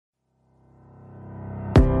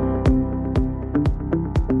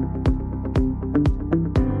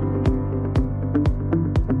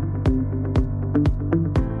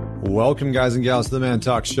Welcome, guys and gals, to the Man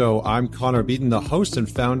Talks Show. I'm Connor Beaton, the host and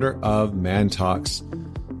founder of Man Talks.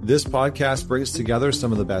 This podcast brings together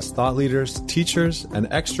some of the best thought leaders, teachers, and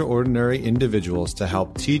extraordinary individuals to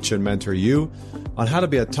help teach and mentor you on how to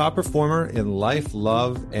be a top performer in life,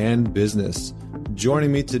 love, and business.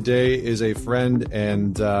 Joining me today is a friend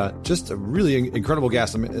and just a really incredible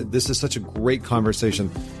guest. This is such a great conversation.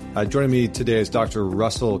 Joining me today is Dr.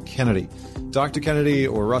 Russell Kennedy. Dr. Kennedy,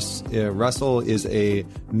 or Russell, is a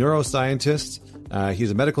neuroscientist.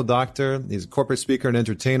 He's a medical doctor. He's a corporate speaker and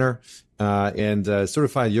entertainer, and a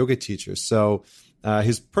certified yoga teacher. So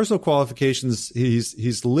his personal qualifications,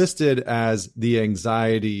 he's listed as the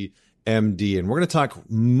Anxiety MD. And we're going to talk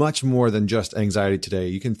much more than just anxiety today.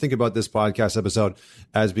 You can think about this podcast episode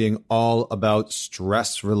as being all about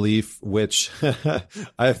stress relief, which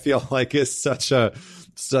I feel like is such a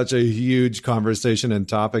huge conversation and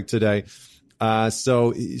topic today.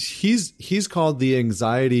 So he's called the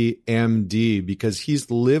Anxiety MD because he's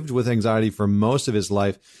lived with anxiety for most of his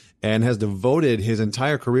life and has devoted his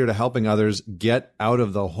entire career to helping others get out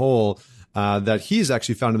of the hole that he's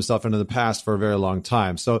actually found himself in the past for a very long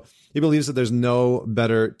time. So he believes that there's no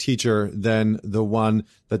better teacher than the one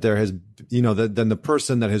that there has, than the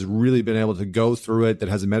person that has really been able to go through it, that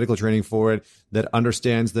has a medical training for it, that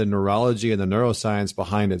understands the neurology and the neuroscience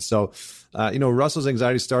behind it. So, Russell's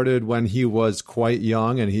anxiety started when he was quite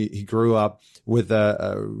young, and he grew up with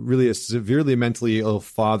a severely mentally ill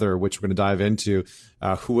father, which we're going to dive into,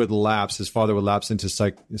 who would lapse. His father would lapse into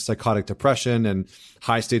psychotic depression and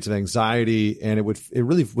high states of anxiety, and it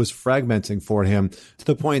really was fragmenting for him to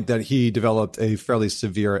the point that he developed a fairly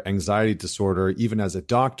severe anxiety disorder, even as a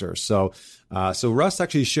doctor. So Russ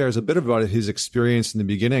actually shares a bit about his experience in the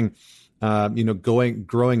beginning.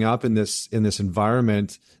 Growing up in this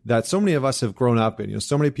environment that so many of us have grown up in.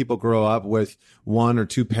 So many people grow up with one or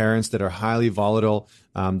two parents that are highly volatile.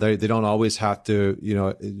 They don't always have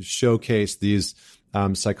to, showcase these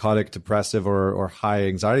psychotic, depressive, or high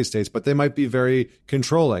anxiety states, but they might be very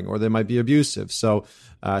controlling or they might be abusive. So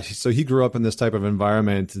he grew up in this type of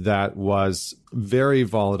environment that was very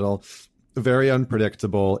volatile, very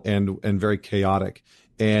unpredictable, and very chaotic.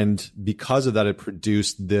 And because of that, it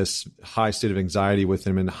produced this high state of anxiety with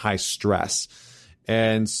him and high stress.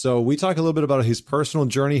 And so we talk a little bit about his personal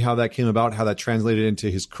journey, how that came about, how that translated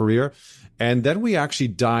into his career. And then we actually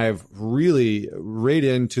dive really right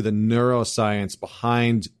into the neuroscience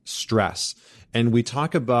behind stress. And we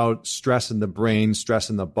talk about stress in the brain,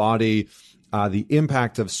 stress in the body, the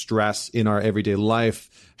impact of stress in our everyday life,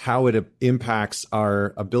 how it impacts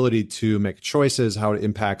our ability to make choices, how it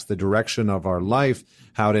impacts the direction of our life,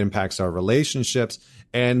 how it impacts our relationships.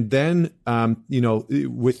 And then,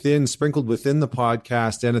 sprinkled within the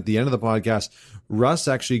podcast and at the end of the podcast,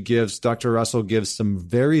 Dr. Russell gives some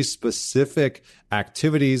very specific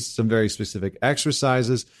activities, some very specific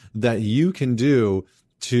exercises that you can do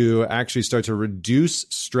to actually start to reduce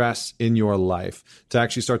stress in your life, to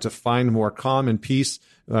actually start to find more calm and peace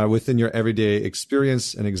within your everyday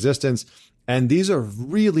experience and existence. And these are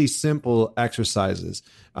really simple exercises.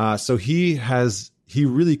 So he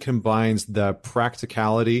really combines the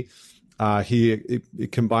practicality. He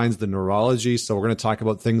combines the neurology. So we're going to talk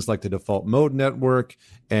about things like the default mode network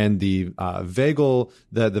and the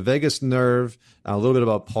the vagus nerve, a little bit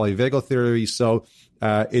about polyvagal theory. So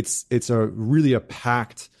it's really a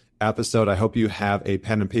packed episode. I hope you have a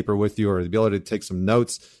pen and paper with you, or the ability to take some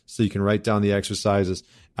notes so you can write down the exercises,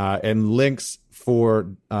 and links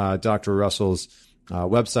for Dr. Russell's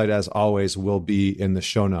website, as always, will be in the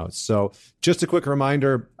show notes. So just a quick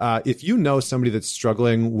reminder, if you know somebody that's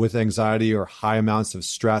struggling with anxiety or high amounts of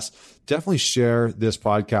stress, definitely share this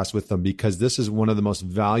podcast with them, because this is one of the most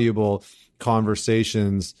valuable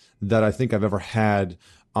conversations that I think I've ever had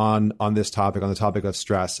on this topic, on the topic of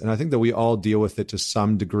stress. And I think that we all deal with it to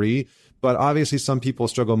some degree, but obviously some people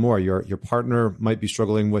struggle more. Your partner might be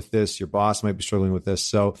struggling with this. Your boss might be struggling with this.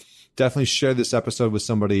 So definitely share this episode with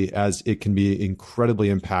somebody, as it can be incredibly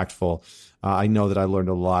impactful. I know that I learned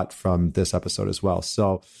a lot from this episode as well.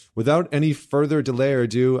 So without any further delay or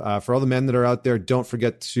ado, for all the men that are out there, don't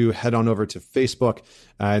forget to head on over to Facebook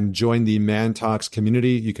and join the Man Talks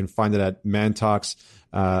community. You can find it at Man Talks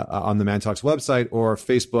on the Man Talks website, or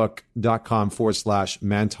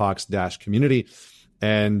facebook.com/Man Talks-community.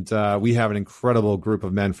 And we have an incredible group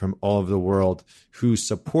of men from all over the world who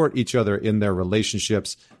support each other in their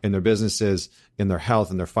relationships, in their businesses, in their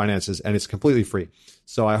health, and their finances. And it's completely free.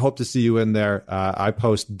 So I hope to see you in there. I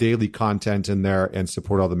post daily content in there and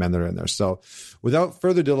support all the men that are in there. So without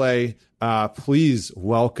further delay, please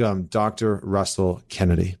welcome Dr. Russell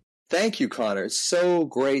Kennedy. Thank you, Connor. So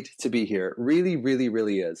great to be here. Really, really,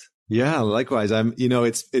 really is. Yeah, likewise.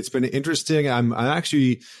 It's been interesting. I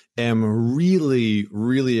actually am really,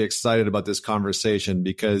 really excited about this conversation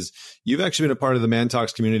because you've actually been a part of the Man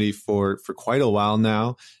Talks community for quite a while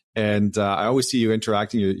now. And I always see you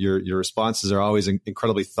interacting. Your responses are always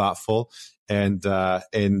incredibly thoughtful. And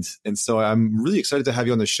so I'm really excited to have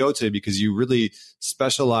you on the show today because you really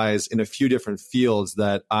specialize in a few different fields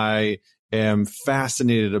that I am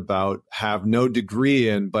fascinated about, have no degree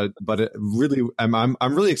in, but really, I'm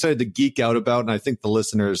really excited to geek out about, and I think the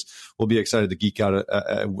listeners will be excited to geek out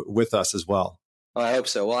with us as well. Oh, I hope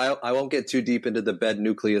so. Well, I won't get too deep into the bed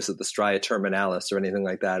nucleus of the stria terminalis or anything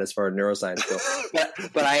like that as far as neuroscience goes.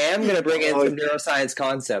 but I am going to bring in some neuroscience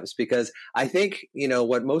concepts because I think,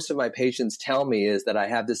 what most of my patients tell me is that I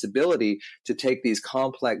have this ability to take these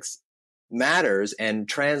complex matters and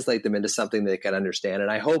translate them into something they can understand. And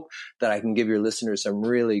I hope that I can give your listeners some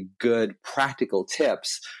really good practical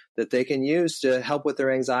tips that they can use to help with their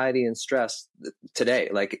anxiety and stress today,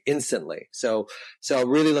 like instantly. So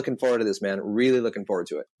really looking forward to this, man. Really looking forward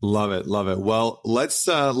to it. Love it. Well, let's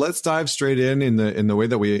dive straight in the way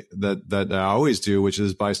that I always do, which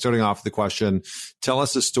is by starting off with the question, tell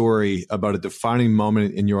us a story about a defining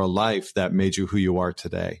moment in your life that made you who you are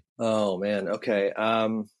today. Oh man. Okay.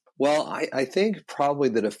 Well, I think probably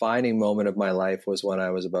the defining moment of my life was when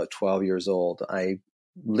I was about 12 years old. I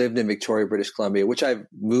lived in Victoria, British Columbia, which I've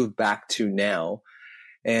moved back to now.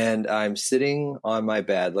 And I'm sitting on my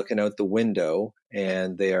bed looking out the window,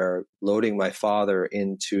 and they are loading my father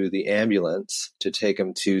into the ambulance to take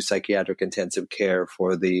him to psychiatric intensive care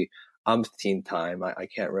for the umpteenth time. I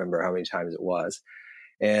can't remember how many times it was.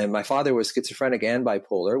 And my father was schizophrenic and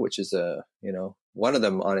bipolar, which is one of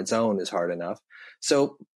them on its own is hard enough.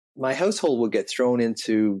 So my household would get thrown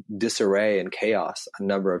into disarray and chaos a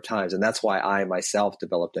number of times. And that's why I myself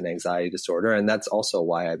developed an anxiety disorder. And that's also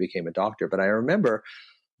why I became a doctor. But I remember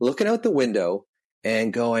looking out the window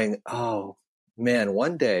and going, oh man,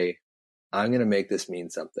 one day I'm going to make this mean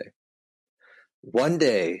something. One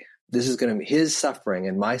day this is going to be his suffering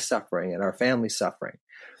and my suffering and our family's suffering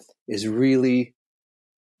is really,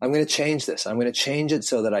 I'm going to change this. I'm going to change it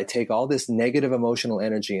so that I take all this negative emotional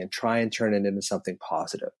energy and try and turn it into something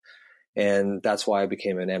positive. And that's why I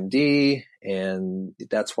became an MD. And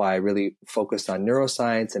that's why I really focused on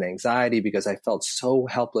neuroscience and anxiety, because I felt so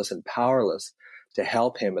helpless and powerless to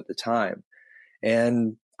help him at the time.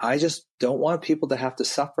 And I just don't want people to have to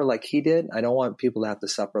suffer like he did. I don't want people to have to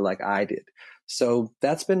suffer like I did. So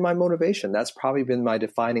that's been my motivation. That's probably been my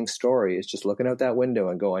defining story, is just looking out that window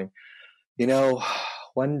and going,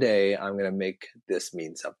 one day I'm going to make this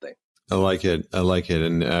mean something. I like it.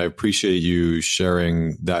 And I appreciate you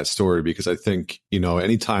sharing that story, because I think,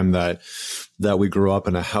 anytime that we grow up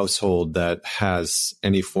in a household that has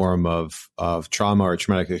any form of trauma or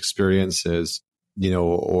traumatic experiences,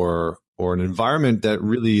 or an environment that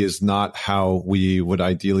really is not how we would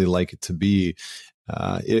ideally like it to be,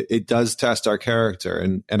 it does test our character.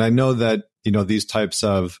 And I know that,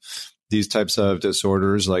 these types of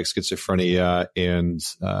disorders like schizophrenia and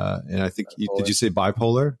I think did you say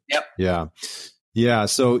bipolar? Yep. Yeah.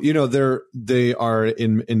 So, they are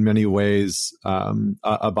in many ways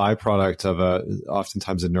a byproduct of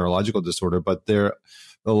oftentimes a neurological disorder, but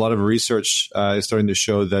a lot of research is starting to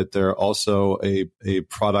show that they're also a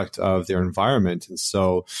product of their environment. And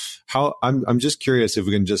so I'm just curious if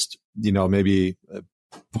we can just, maybe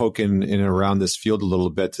poke in and around this field a little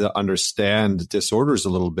bit to understand disorders a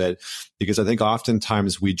little bit, because I think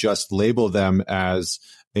oftentimes we just label them as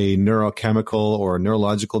a neurochemical or a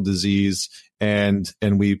neurological disease, and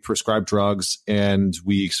we prescribe drugs and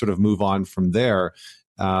we sort of move on from there.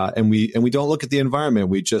 And we don't look at the environment.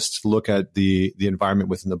 We just look at the environment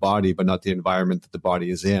within the body, but not the environment that the body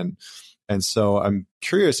is in. And so I'm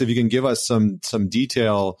curious if you can give us some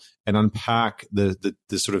detail and unpack the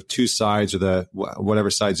sort of two sides, or the whatever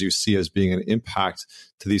sides you see as being an impact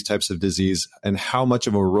to these types of disease, and how much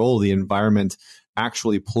of a role the environment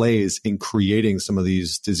actually plays in creating some of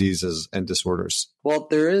these diseases and disorders. Well,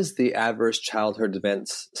 there is the adverse childhood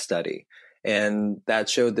events study, and that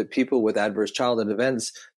showed that people with adverse childhood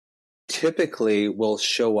events typically will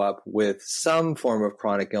show up with some form of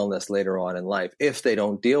chronic illness later on in life if they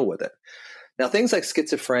don't deal with it. Now, things like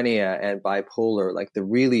schizophrenia and bipolar, like the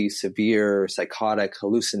really severe psychotic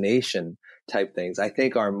hallucination type things, I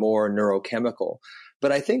think are more neurochemical.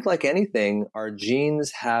 But I think, like anything, our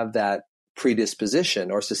genes have that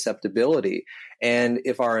predisposition or susceptibility. And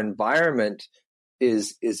if our environment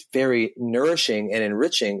is very nourishing and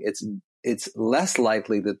enriching, it's less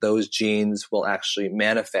likely that those genes will actually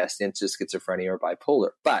manifest into schizophrenia or bipolar.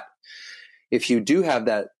 But if you do have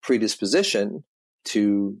that predisposition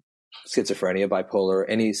to schizophrenia, bipolar,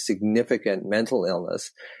 any significant mental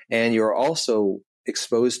illness. And you're also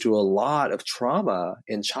exposed to a lot of trauma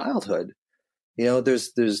in childhood.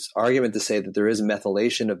 There's argument to say that there is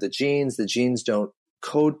methylation of the genes. The genes don't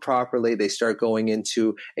code properly. They start going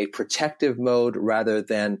into a protective mode rather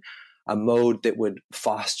than a mode that would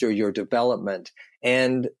foster your development,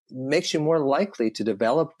 and makes you more likely to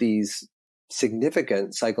develop these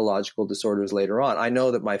significant psychological disorders later on. I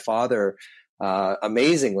know that my father,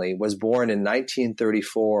 amazingly, was born in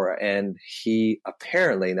 1934, and he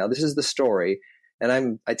apparently, now this is the story,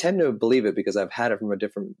 and I tend to believe it because I've had it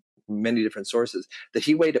from many different sources, that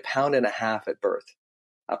he weighed 1.5 pounds at birth.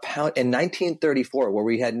 A pound in 1934, where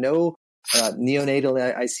we had no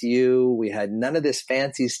neonatal ICU, we had none of this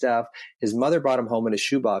fancy stuff. His mother brought him home in a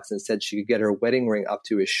shoebox and said she could get her wedding ring up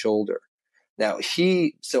to his shoulder. Now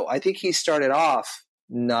so I think he started off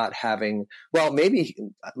not having, well, maybe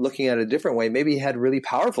looking at it a different way, maybe he had really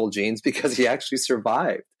powerful genes because he actually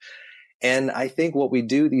survived. And I think what we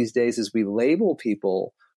do these days is we label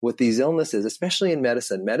people with these illnesses, especially in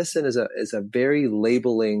medicine. Medicine is a very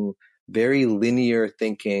labeling, very linear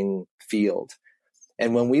thinking field.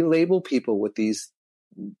 And when we label people with these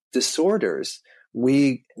disorders,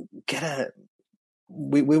 we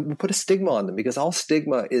put a stigma on them, because all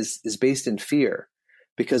stigma is based in fear,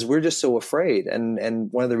 because we're just so afraid.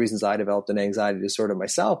 And one of the reasons I developed an anxiety disorder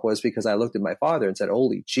myself was because I looked at my father and said,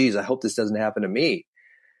 holy geez, I hope this doesn't happen to me.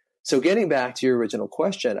 So getting back to your original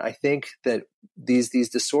question, I think that these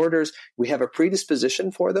disorders, we have a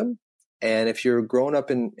predisposition for them. And if you're grown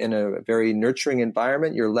up in a very nurturing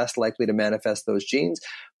environment, you're less likely to manifest those genes.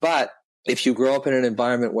 But if you grow up in an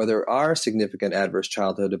environment where there are significant adverse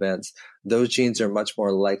childhood events, those genes are much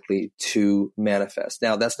more likely to manifest.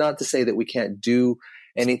 Now, that's not to say that we can't do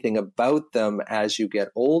anything about them as you get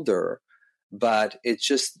older, but it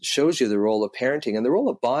just shows you the role of parenting and the role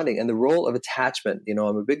of bonding and the role of attachment.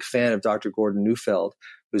 I'm a big fan of Dr. Gordon Neufeld,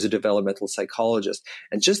 who's a developmental psychologist,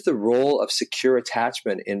 and just the role of secure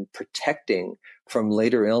attachment in protecting from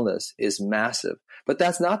later illness is massive. But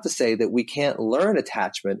that's not to say that we can't learn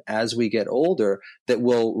attachment as we get older that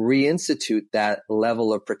will reinstitute that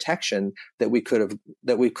level of protection that we could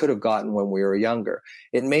have gotten when we were younger.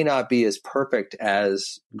 It may not be as perfect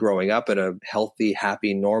as growing up in a healthy,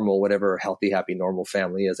 happy, normal, whatever healthy, happy, normal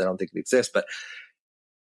family is. I don't think it exists. But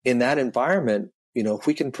in that environment, if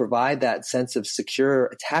we can provide that sense of secure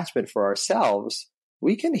attachment for ourselves,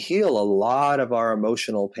 we can heal a lot of our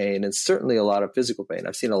emotional pain and certainly a lot of physical pain.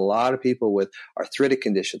 I've seen a lot of people with arthritic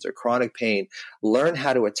conditions or chronic pain learn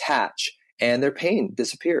how to attach, and their pain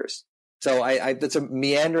disappears. So that's a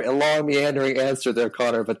long meandering answer there,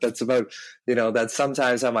 Connor, but that's about, that's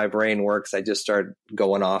sometimes how my brain works. I just start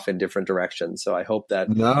going off in different directions. So I hope that.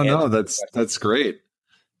 No, that's great.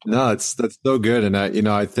 No, that's so good. And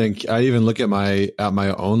I think I even look at my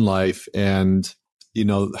own life and,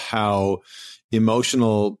 how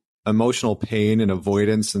emotional pain and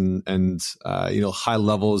avoidance and high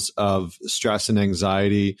levels of stress and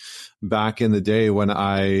anxiety back in the day when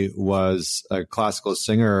I was a classical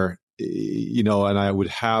singer, and I would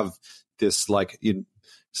have this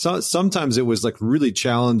sometimes it was really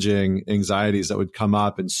challenging anxieties that would come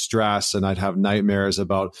up and stress, and I'd have nightmares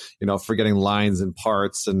about, forgetting lines and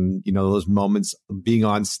parts, and, those moments being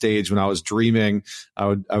on stage when I was dreaming, I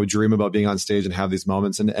would dream about being on stage and have these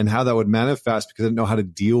moments, and how that would manifest because I didn't know how to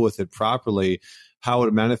deal with it properly. How it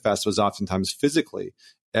would manifest was oftentimes physically,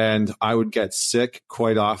 and I would get sick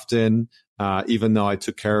quite often. Even though I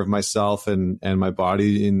took care of myself and my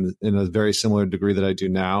body in a very similar degree that I do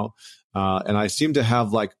now. And I seem to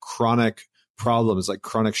have chronic problems, like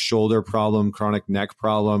chronic shoulder problem, chronic neck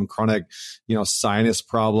problem, chronic, sinus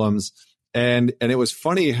problems. And it was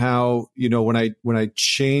funny how, when I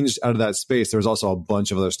changed out of that space, there was also a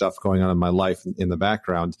bunch of other stuff going on in my life in the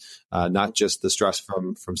background, not just the stress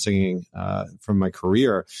from singing, from my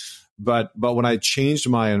career. But when I changed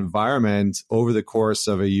my environment over the course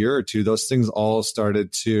of a year or two, those things all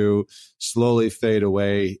started to slowly fade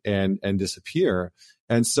away and disappear.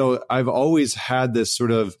 And so I've always had this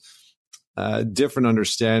sort of different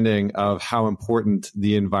understanding of how important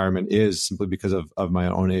the environment is simply because of my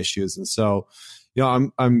own issues. And so,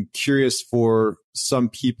 I'm curious for some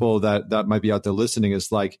people that might be out there listening is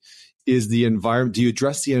the environment, do you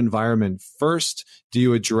address the environment first? Do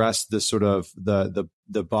you address the sort of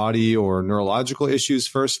the body or neurological issues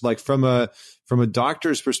first? From a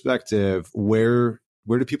doctor's perspective, where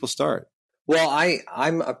do people start? Well,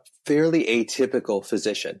 I'm a fairly atypical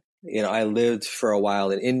physician. I lived for a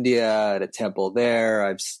while in India at a temple there.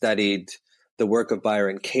 I've studied the work of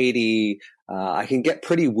Byron Katie. I can get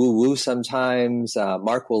pretty woo-woo sometimes.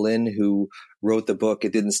 Mark Wallin, who wrote the book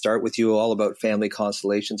It Didn't Start With You, all about family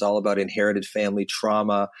constellations, all about inherited family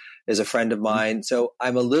trauma, is a friend of mine. So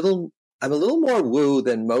I'm a little more woo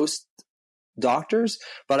than most doctors,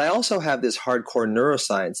 but I also have this hardcore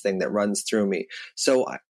neuroscience thing that runs through me. So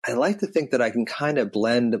I like to think that I can kind of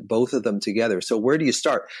blend both of them together. So where do you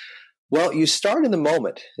start? Well, you start in the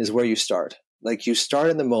moment is where you start. Like you start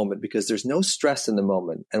in the moment because there's no stress in the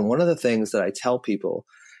moment. And one of the things that I tell people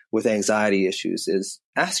with anxiety issues is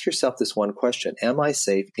ask yourself this one question. Am I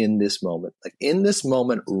safe in this moment? Like in this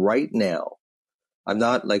moment right now. I'm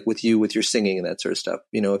not like with you with your singing and that sort of stuff.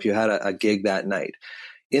 You know, if you had a gig that night,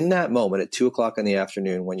 in that moment at 2:00 in the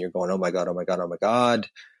afternoon when you're going, oh my God, oh my God, oh my God,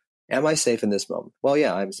 am I safe in this moment? Well,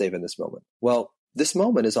 yeah, I'm safe in this moment. Well, this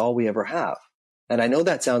moment is all we ever have. And I know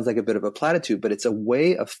that sounds like a bit of a platitude, but it's a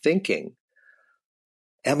way of thinking.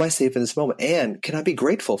 Am I safe in this moment? And can I be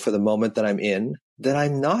grateful for the moment that I'm in, that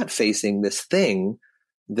I'm not facing this thing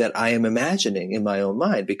that I am imagining in my own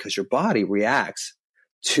mind? Because your body reacts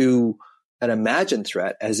to an imagined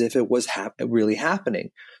threat as if it was really happening.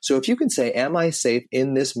 So if you can say, am I safe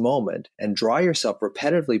in this moment, and draw yourself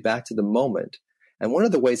repetitively back to the moment. And one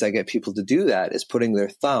of the ways I get people to do that is putting their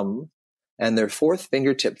thumb and their fourth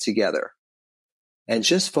fingertip together and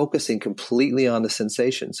just focusing completely on the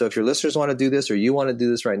sensation. So if your listeners want to do this or you want to do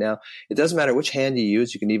this right now, it doesn't matter which hand you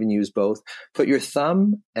use. You can even use both. Put your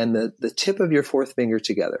thumb and the tip of your fourth finger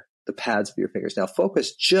together, the pads of your fingers. Now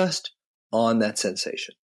focus just on that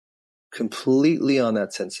sensation, completely on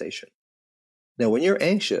that sensation. Now, when you're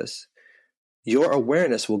anxious, your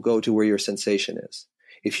awareness will go to where your sensation is.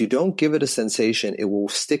 If you don't give it a sensation, it will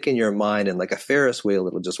stick in your mind, and like a Ferris wheel,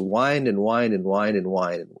 it'll just wind and wind and wind and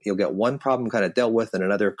wind. You'll get one problem kind of dealt with and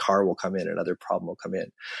another car will come in, another problem will come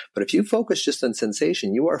in. But if you focus just on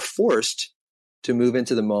sensation, you are forced to move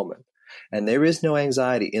into the moment. And there is no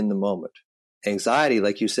anxiety in the moment. Anxiety,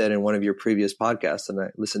 like you said in one of your previous podcasts, and I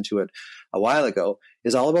listened to it a while ago,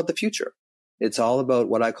 is all about the future. It's all about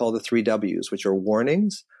what I call the 3 W's, which are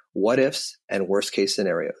warnings, what ifs, and worst case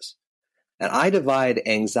scenarios. And I divide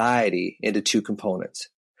anxiety into 2 components.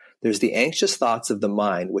 There's the anxious thoughts of the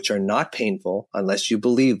mind, which are not painful unless you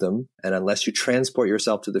believe them and unless you transport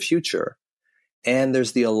yourself to the future. And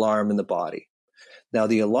there's the alarm in the body. Now,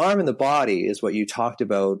 the alarm in the body is what you talked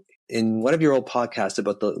about in one of your old podcasts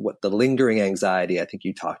about the lingering anxiety. I think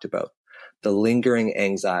you talked about the lingering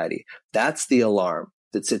anxiety. That's the alarm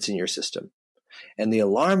that sits in your system. And the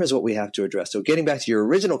alarm is what we have to address. So getting back to your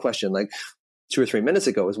original question, like 2 or 3 minutes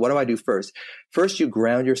ago, is what do I do first? First, you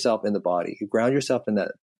ground yourself in the body. You ground yourself in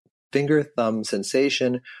that finger thumb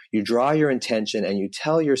sensation. You draw your intention and you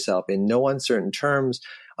tell yourself in no uncertain terms,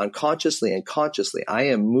 unconsciously and consciously, I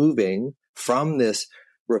am moving from this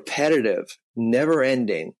repetitive,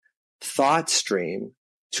 never-ending thought stream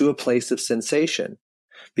to a place of sensation.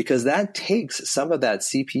 Because that takes some of that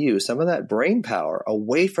CPU, some of that brain power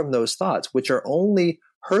away from those thoughts, which are only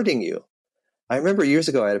hurting you. I remember years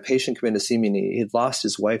ago, I had a patient come in to see me, and he'd lost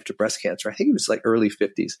his wife to breast cancer. I think he was like early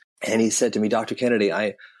 50s. And he said to me, Dr. Kennedy,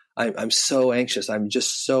 I'm so anxious. I'm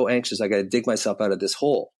just so anxious. I got to dig myself out of this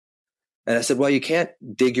hole. And I said, well, you can't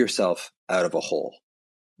dig yourself out of a hole.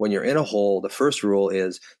 When you're in a hole, the first rule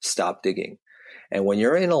is stop digging. And when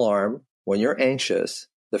you're in alarm, when you're anxious,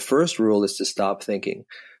 the first rule is to stop thinking,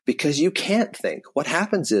 because you can't think. What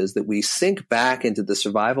happens is that we sink back into the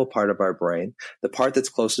survival part of our brain, the part that's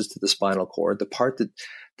closest to the spinal cord, the part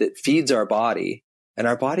that feeds our body, and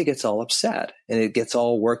our body gets all upset and it gets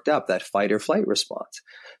all worked up, that fight or flight response.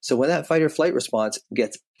 So when that fight or flight response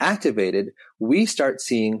gets activated, we start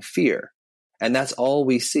seeing fear. And that's all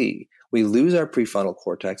we see. We lose our prefrontal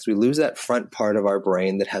cortex. We lose that front part of our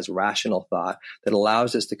brain that has rational thought that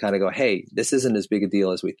allows us to kind of go, hey, this isn't as big a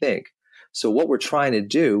deal as we think. So what we're trying to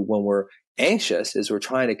do when we're anxious is we're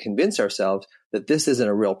trying to convince ourselves that this isn't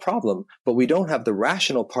a real problem, but we don't have the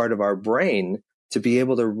rational part of our brain to be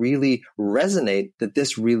able to really resonate that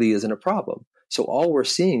this really isn't a problem. So all we're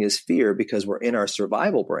seeing is fear because we're in our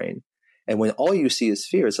survival brain. And when all you see is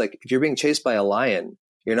fear, it's like if you're being chased by a lion,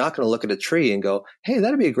 you're not going to look at a tree and go, hey,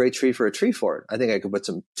 that'd be a great tree for a tree fort. I think I could put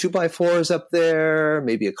some 2x4s up there,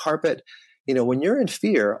 maybe a carpet. You know, when you're in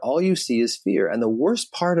fear, all you see is fear. And the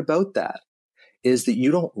worst part about that is that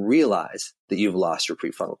you don't realize that you've lost your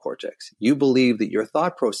prefrontal cortex. You believe that your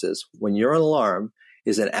thought process, when you're in alarm,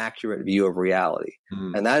 is an accurate view of reality.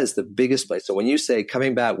 And that is the biggest place. So when you say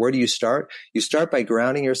coming back, where do you start? You start by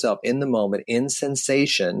grounding yourself in the moment, in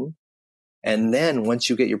sensation. And then once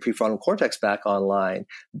you get your prefrontal cortex back online,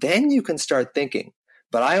 then you can start thinking.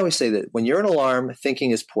 But I always say that when you're in alarm, thinking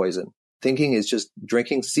is poison. Thinking is just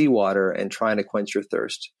drinking seawater and trying to quench your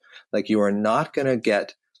thirst. Like, you are not going to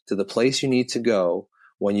get to the place you need to go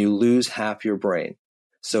when you lose half your brain.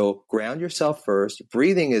 So ground yourself first.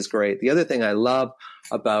 Breathing is great. The other thing I love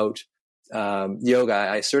about yoga,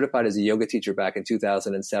 I certified as a yoga teacher back in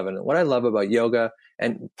 2007. And what I love about yoga,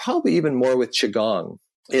 and probably even more with Qigong,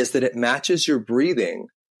 is that it matches your breathing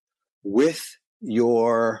with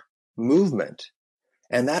your movement.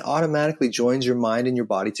 And that automatically joins your mind and your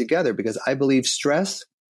body together, because I believe stress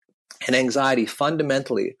and anxiety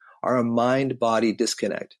fundamentally are a mind-body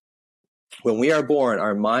disconnect. When we are born,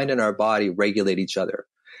 our mind and our body regulate each other.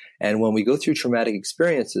 And when we go through traumatic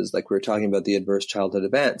experiences, like we were talking about the adverse childhood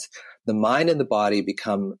events, the mind and the body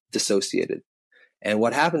become dissociated. And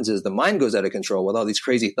what happens is the mind goes out of control with all these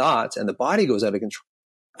crazy thoughts, and the body goes out of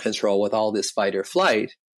control with all this fight or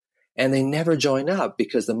flight. And they never join up,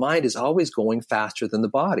 because the mind is always going faster than the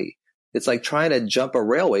body. It's like trying to jump a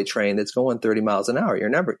railway train that's going 30 miles an hour. You're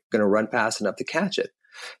never going to run fast enough to catch it.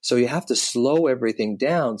 So you have to slow everything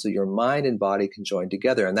down so your mind and body can join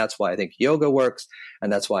together. And that's why I think yoga works.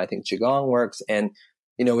 And that's why I think Qigong works. And,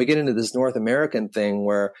 you know, we get into this North American thing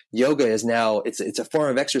where yoga is now, it's a form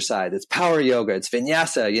of exercise. It's power yoga. It's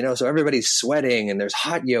vinyasa, you know, so everybody's sweating and there's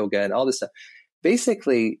hot yoga and all this stuff.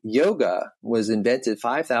 Basically, yoga was invented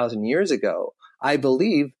 5,000 years ago, I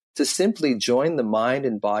believe, to simply join the mind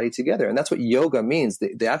and body together. And that's what yoga means.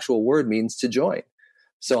 The actual word means to join.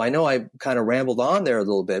 So I know I kind of rambled on there a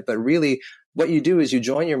little bit, but really what you do is you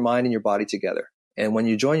join your mind and your body together. And when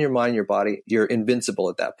you join your mind and your body, you're invincible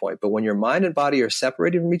at that point. But when your mind and body are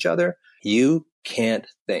separated from each other, you can't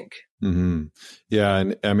think. Mm-hmm. Yeah.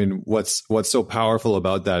 And I mean, what's so powerful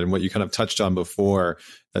about that, and what you kind of touched on before,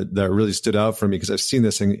 that really stood out for me, because I've seen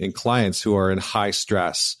this in clients who are in high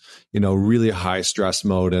stress, you know, really high stress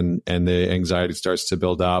mode, and the anxiety starts to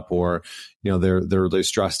build up, or, you know, they're really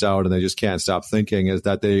stressed out and they just can't stop thinking, is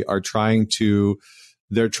that they're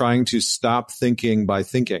trying to stop thinking by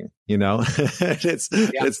thinking, you know.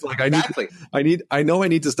 It's like, I know I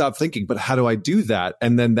need to stop thinking, but how do I do that?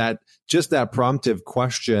 And then that promptive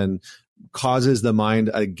question causes the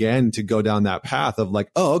mind again to go down that path of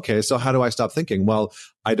like, oh, okay, so how do I stop thinking? Well,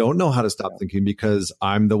 I don't know how to stop thinking because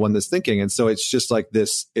I'm the one that's thinking. And so it's just like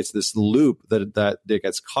this loop that it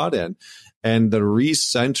gets caught in. And the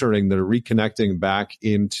recentering, the reconnecting back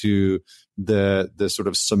into the sort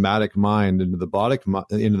of somatic mind, into the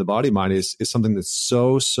body mind is something that's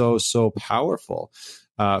so powerful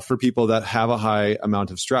for people that have a high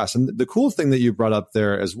amount of stress. And the cool thing that you brought up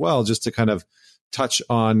there as well, just to kind of touch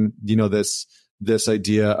on, you know, this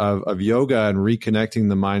idea of yoga and reconnecting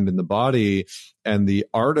the mind and the body, and the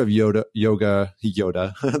art of yoga,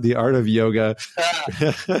 the art of yoga,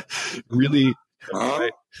 really,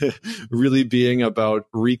 really being about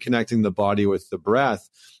reconnecting the body with the breath,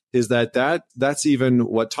 is that's even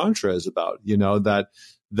what Tantra is about, you know, that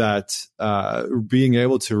being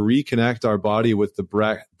able to reconnect our body with the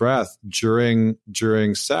breath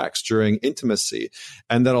during sex, during intimacy.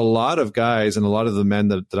 And that a lot of guys and a lot of the men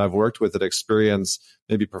that I've worked with that experience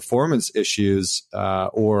maybe performance issues,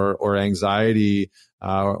 or anxiety,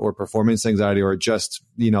 or performance anxiety, or just,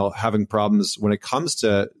 you know, having problems when it comes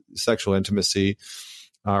to sexual intimacy,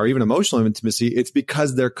 or even emotional intimacy, it's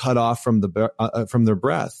because they're cut off from their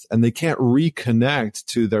breath, and they can't reconnect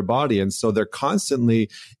to their body. And so they're constantly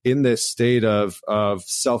in this state of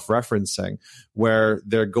self-referencing, where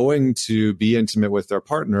they're going to be intimate with their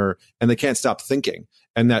partner and they can't stop thinking.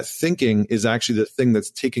 And that thinking is actually the thing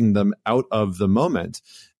that's taking them out of the moment.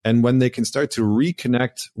 And when they can start to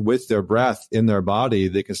reconnect with their breath in their body,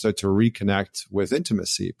 they can start to reconnect with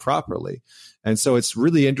intimacy properly. And so it's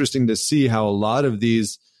really interesting to see how a lot of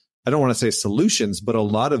these, I don't want to say solutions, but a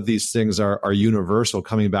lot of these things are universal,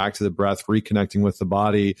 coming back to the breath, reconnecting with the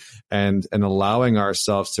body, and allowing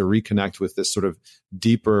ourselves to reconnect with this sort of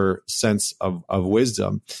deeper sense of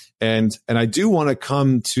wisdom. And I do want to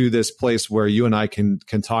come to this place where you and I can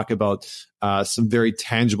talk about some very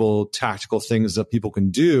tangible, tactical things that people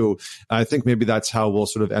can do. And I think maybe that's how we'll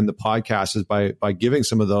sort of end the podcast, is by giving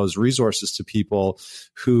some of those resources to people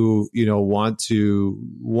who, you know, want to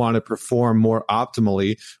perform more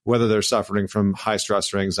optimally, whether they're suffering from high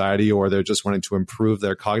stress or anxiety, or they're just wanting to improve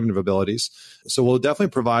their cognitive abilities. So we'll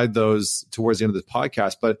definitely provide those towards the end of the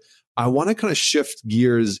podcast. But I want to kind of shift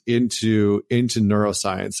gears into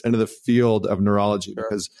neuroscience, into the field of neurology,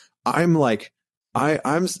 because I'm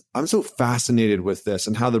so fascinated with this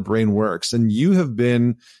and how the brain works. And you have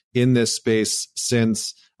been in this space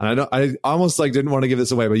since, and I almost like didn't want to give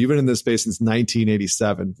this away, but you've been in this space since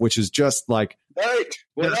 1987, which is just like, right.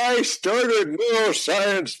 When I started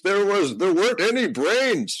neuroscience, there weren't any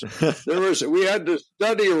brains. We had to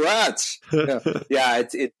study rats. Yeah.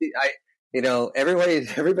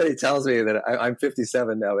 everybody tells me that I'm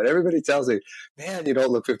 57 now, but everybody tells me, man, you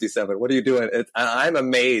don't look 57. What are you doing? I'm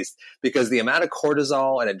amazed because the amount of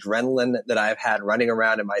cortisol and adrenaline that I've had running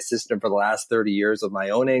around in my system for the last 30 years with my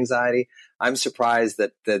own anxiety, I'm surprised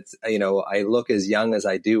that I look as young as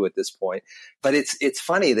I do at this point. But it's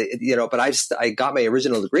funny that, but I got my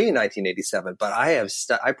original degree in 1987, but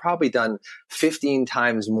I've probably done 15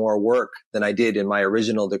 times more work than I did in my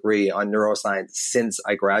original degree on neuroscience since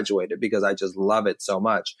I graduated, because I just love it so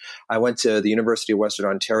much. I went to the University of Western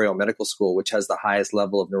Ontario Medical School, which has the highest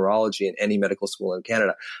level of neurology in any medical school in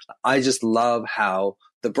Canada. I just love how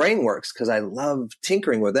the brain works because I love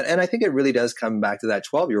tinkering with it. And I think it really does come back to that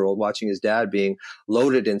 12-year-old watching his dad being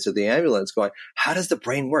loaded into the ambulance going, how does the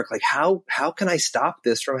brain work? Like, how can I stop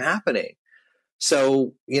this from happening?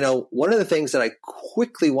 So, one of the things that I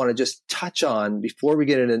quickly want to just touch on before we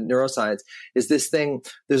get into neuroscience is this thing.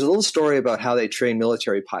 There's a little story about how they train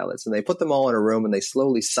military pilots, and they put them all in a room and they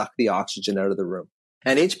slowly suck the oxygen out of the room.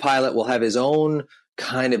 And each pilot will have his own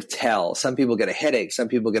kind of tell. Some people get a headache. Some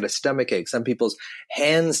people get a stomach ache. Some people's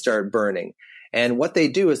hands start burning. And what they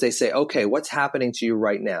do is they say, okay, what's happening to you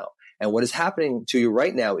right now? And what is happening to you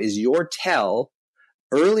right now is your tell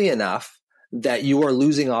early enough that you are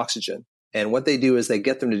losing oxygen. And what they do is they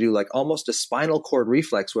get them to do like almost a spinal cord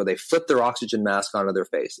reflex where they flip their oxygen mask onto their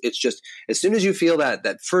face. It's just as soon as you feel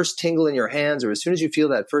that first tingle in your hands, or as soon as you feel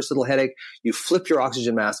that first little headache, you flip your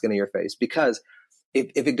oxygen mask into your face. Because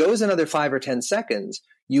if it goes another 5 or 10 seconds,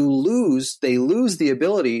 they lose the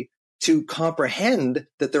ability to comprehend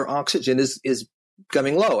that their oxygen is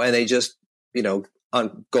coming low, and they just, go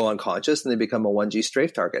unconscious and they become a 1G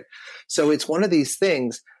strafe target. So it's one of these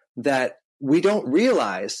things that we don't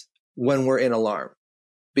realize when we're in alarm,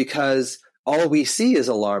 because all we see is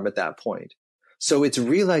alarm at that point. So it's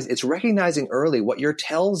recognizing early what your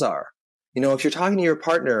tells are. If you're talking to your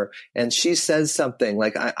partner and she says something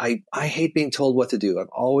like, I hate being told what to do. I've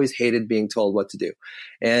always hated being told what to do.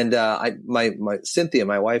 And, my Cynthia,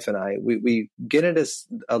 my wife, and I, we get into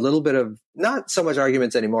a little bit of not so much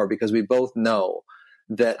arguments anymore, because we both know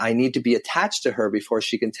that I need to be attached to her before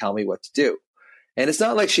she can tell me what to do. And it's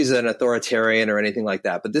not like she's an authoritarian or anything like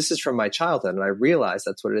that, but this is from my childhood, and I realize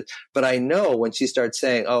that's what it is. But I know when she starts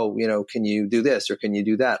saying, oh, can you do this or can you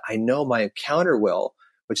do that? I know my counter will,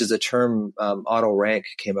 which is a term Otto Rank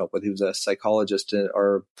came up with. He was a psychologist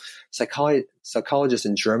psychologist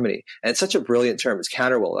in Germany. And it's such a brilliant term. It's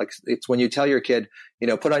counter will. Like, it's when you tell your kid,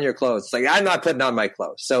 put on your clothes. It's like, I'm not putting on my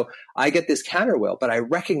clothes. So I get this counter will, but I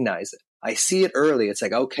recognize it. I see it early. It's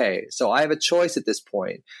like, okay, so I have a choice at this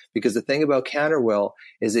point, because the thing about counter will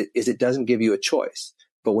is it doesn't give you a choice.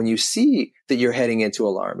 But when you see that you're heading into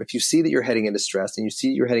alarm, if you see that you're heading into stress and you see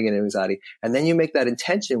you're heading into anxiety, and then you make that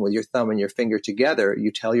intention with your thumb and your finger together,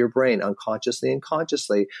 you tell your brain unconsciously and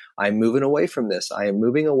consciously, I'm moving away from this. I am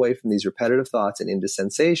moving away from these repetitive thoughts and into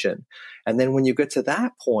sensation. And then when you get to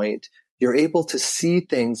that point, you're able to see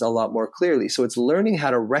things a lot more clearly. So it's learning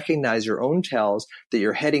how to recognize your own tells that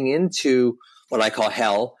you're heading into what I call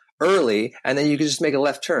hell early, and then you can just make a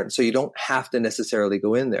left turn. So you don't have to necessarily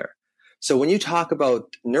go in there. So when you talk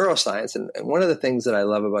about neuroscience, and one of the things that I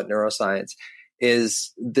love about neuroscience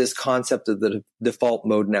is this concept of the default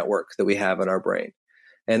mode network that we have in our brain.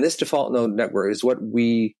 And this default mode network is what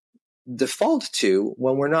we default to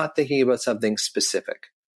when we're not thinking about something specific,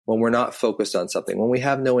 when we're not focused on something, when we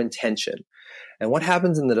have no intention. And what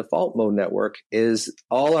happens in the default mode network is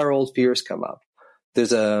all our old fears come up.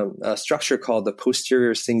 There's a structure called the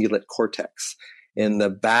posterior cingulate cortex in the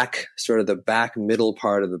back, sort of the back middle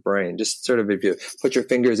part of the brain. Just sort of, if you put your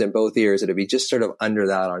fingers in both ears, it'd be just sort of under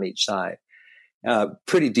that on each side,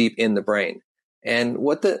 pretty deep in the brain. And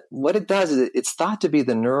what it does is it's thought to be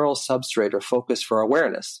the neural substrate or focus for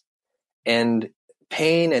awareness. And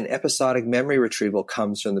pain and episodic memory retrieval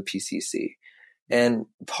comes from the PCC. And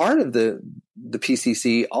part of the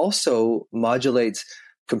PCC also modulates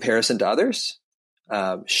comparison to others,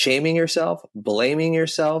 shaming yourself, blaming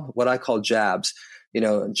yourself, what I call jabs,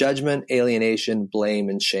 judgment, alienation, blame,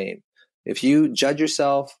 and shame. If you judge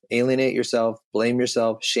yourself, alienate yourself, blame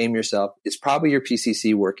yourself, shame yourself, it's probably your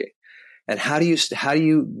PCC working. And how do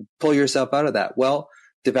you pull yourself out of that? Well,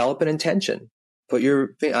 develop an intention.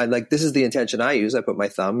 This is the intention I use. I put my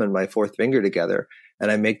thumb and my fourth finger together,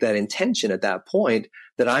 and I make that intention at that point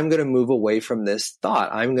that I'm going to move away from this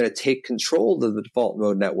thought. I'm going to take control of the default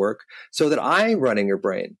mode network so that I'm running your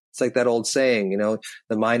brain. It's like that old saying,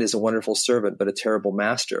 the mind is a wonderful servant, but a terrible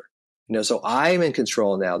master. So I'm in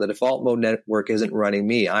control now. The default mode network isn't running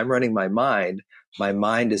me. I'm running my mind. My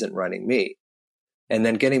mind isn't running me. And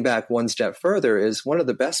then getting back one step further is one of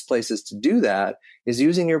the best places to do that is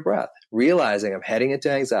using your breath, realizing I'm heading into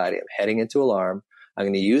anxiety, I'm heading into alarm. I'm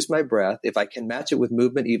going to use my breath. If I can match it with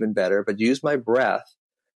movement, even better, but use my breath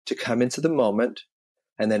to come into the moment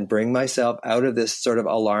and then bring myself out of this sort of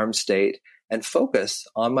alarm state and focus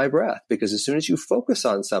on my breath. Because as soon as you focus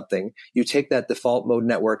on something, you take that default mode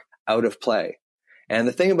network out of play. And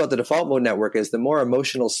the thing about the default mode network is the more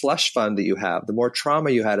emotional slush fund that you have, the more trauma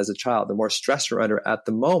you had as a child, the more stress you're under at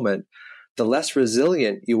the moment, the less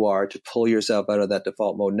resilient you are to pull yourself out of that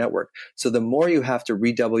default mode network. So the more you have to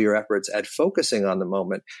redouble your efforts at focusing on the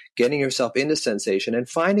moment, getting yourself into sensation and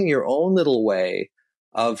finding your own little way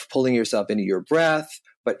of pulling yourself into your breath,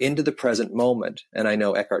 but into the present moment. And I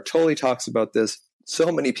know Eckhart Tolle talks about this.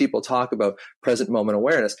 So many people talk about present moment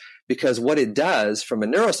awareness because what it does from a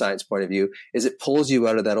neuroscience point of view is it pulls you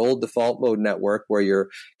out of that old default mode network where you're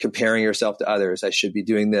comparing yourself to others. I should be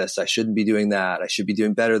doing this. I shouldn't be doing that. I should be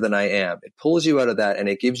doing better than I am. It pulls you out of that and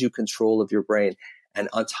it gives you control of your brain. And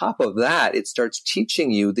on top of that, it starts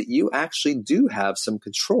teaching you that you actually do have some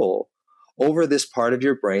control over this part of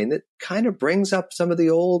your brain that kind of brings up some of the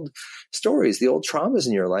old stories, the old traumas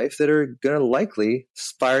in your life that are going to likely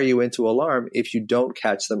fire you into alarm if you don't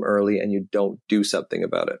catch them early and you don't do something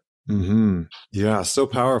about it. Mm-hmm. Yeah, so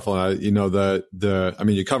powerful.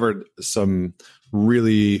 You covered some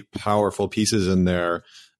really powerful pieces in there.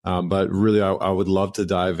 But really, I would love to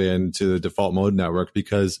dive into the default mode network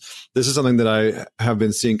because this is something that I have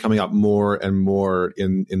been seeing coming up more and more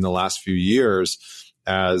in the last few years.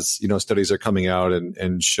 As studies are coming out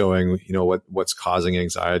and showing what's causing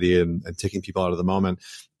anxiety and taking people out of the moment,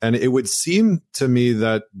 and it would seem to me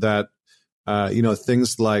that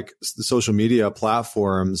things like the social media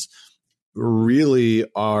platforms really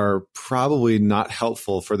are probably not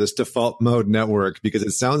helpful for this default mode network because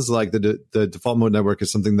it sounds like the default mode network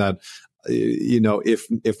is something that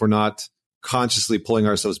if we're not consciously pulling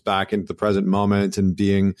ourselves back into the present moment and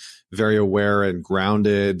being very aware and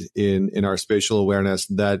grounded in our spatial awareness,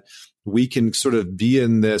 that we can sort of be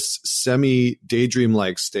in this semi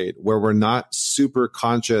daydream-like state where we're not super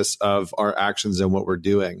conscious of our actions and what we're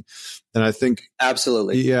doing. And I think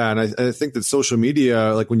absolutely, yeah. And I think that social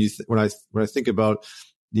media, like when I think about,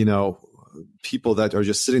 people that are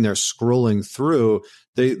just sitting there scrolling through,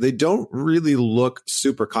 they don't really look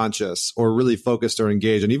super conscious or really focused or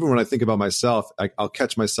engaged. And even when I think about myself, I'll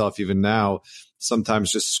catch myself even now,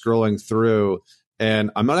 sometimes just scrolling through and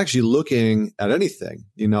I'm not actually looking at anything.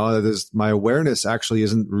 My awareness actually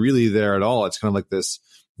isn't really there at all. It's kind of like this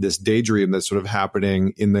daydream that's sort of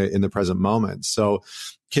happening in the present moment. So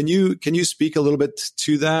can you speak a little bit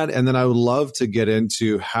to that? And then I would love to get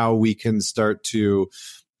into how we can start to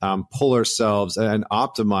pull ourselves and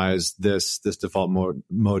optimize this default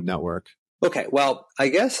mode network. Okay. Well, I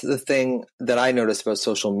guess the thing that I notice about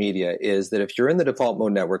social media is that if you're in the default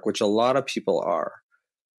mode network, which a lot of people are,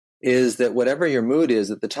 is that whatever your mood is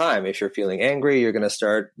at the time, if you're feeling angry, you're going to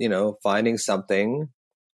start, finding something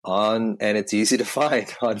and it's easy to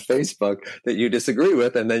find on Facebook that you disagree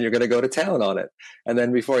with, and then you're going to go to town on it. And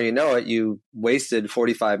then before you know it, you wasted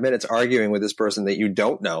 45 minutes arguing with this person that you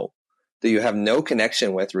don't know, that you have no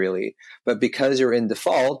connection with really. But because you're in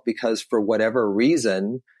default, because for whatever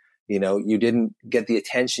reason, you didn't get the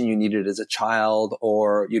attention you needed as a child,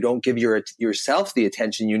 or you don't give yourself the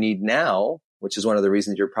attention you need now, which is one of the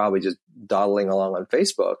reasons you're probably just dawdling along on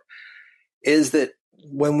Facebook, is that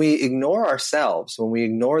when we ignore ourselves, when we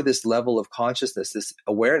ignore this level of consciousness, this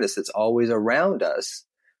awareness that's always around us,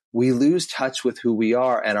 we lose touch with who we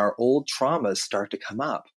are and our old traumas start to come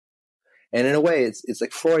up. And in a way, it's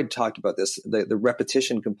like Freud talked about this, the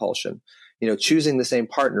repetition compulsion, choosing the same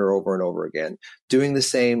partner over and over again, doing the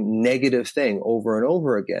same negative thing over and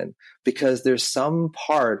over again, because there's some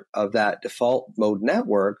part of that default mode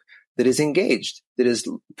network that is engaged, that is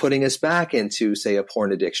putting us back into, say, a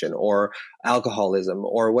porn addiction or alcoholism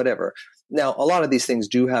or whatever. Now, a lot of these things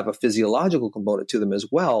do have a physiological component to them as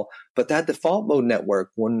well, but that default mode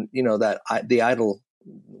network, when, the idle,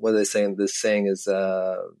 what are they saying? This saying is,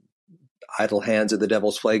 idle hands are the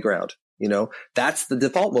devil's playground. That's the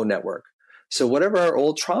default mode network. So whatever our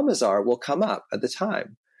old traumas are will come up at the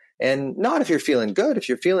time. And not if you're feeling good. If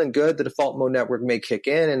you're feeling good, the default mode network may kick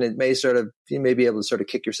in and you may be able to sort of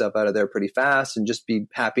kick yourself out of there pretty fast and just be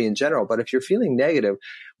happy in general. But if you're feeling negative,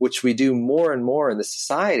 which we do more and more in the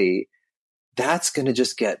society, that's going to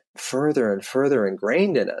just get further and further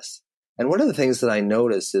ingrained in us. And one of the things that I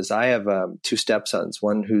noticed is I have two stepsons,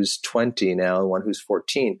 one who's 20 now and one who's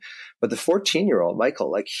 14. But the 14-year-old,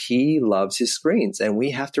 Michael, he loves his screens, and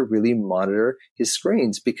we have to really monitor his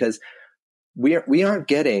screens because we aren't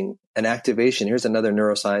getting an activation. Here's another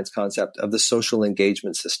neuroscience concept of the social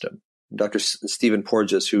engagement system. Dr. Stephen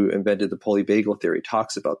Porges, who invented the polyvagal theory,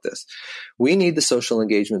 talks about this. We need the social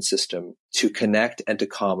engagement system to connect and to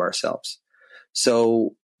calm ourselves.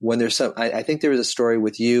 So when there's I think there was a story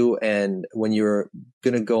with you and when you were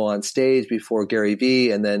going to go on stage before Gary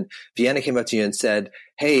Vee, and then Vienna came up to you and said,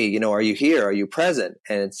 hey, are you here? Are you present?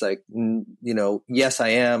 And it's like, yes, I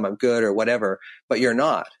am. I'm good or whatever, but you're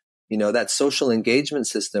not. That social engagement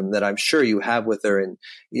system that I'm sure you have with her and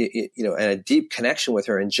a deep connection with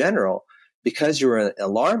her in general, because you were in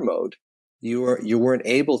alarm mode, you weren't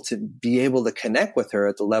able to connect with her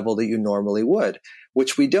at the level that you normally would,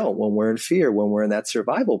 which we don't when we're in fear, when we're in that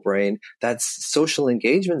survival brain. That social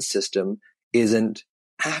engagement system isn't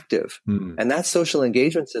active. Mm-hmm. And that social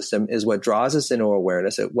engagement system is what draws us into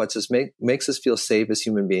awareness. It makes us feel safe as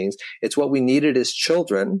human beings. It's what we needed as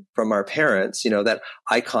children from our parents, that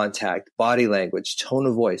eye contact, body language, tone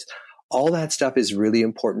of voice, all that stuff is really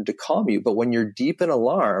important to calm you. But when you're deep in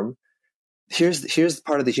alarm, here's the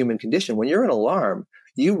part of the human condition. When you're in alarm,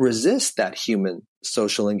 you resist that human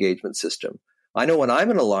social engagement system. I know when I'm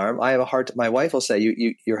in alarm, I have my wife will say,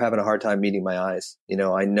 you're having a hard time meeting my eyes.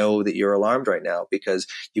 I know that you're alarmed right now because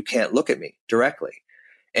you can't look at me directly.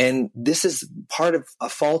 And this is part of a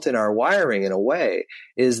fault in our wiring in a way,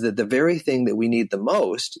 is that the very thing that we need the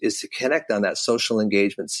most is to connect on that social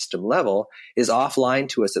engagement system level is offline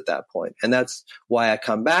to us at that point. And that's why I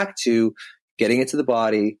come back to getting into the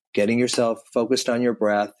body, getting yourself focused on your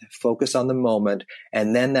breath, focus on the moment,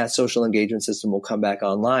 and then that social engagement system will come back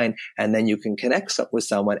online, and then you can connect with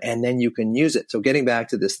someone, and then you can use it. So getting back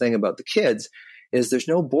to this thing about the kids is there's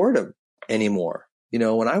no boredom anymore.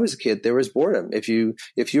 When I was a kid, there was boredom. If you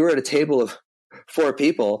were at a table of 4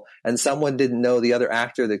 people and someone didn't know the other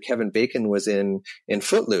actor that Kevin Bacon was in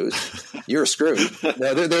Footloose, you're screwed.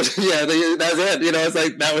 That's it. It's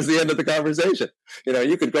like that was the end of the conversation.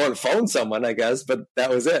 You could go and phone someone, I guess, but that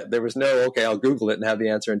was it. There was no, okay, I'll Google it and have the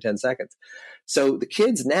answer in 10 seconds. So the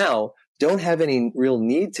kids now don't have any real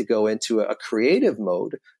need to go into a creative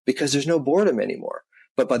mode because there's no boredom anymore.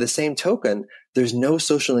 But by the same token, there's no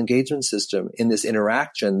social engagement system in this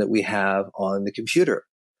interaction that we have on the computer.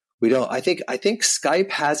 We don't. I think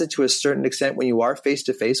Skype has it to a certain extent when you are face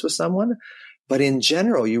to face with someone, but in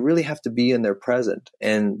general, you really have to be in their present.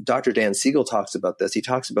 And Dr. Dan Siegel talks about this. He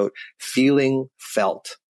talks about feeling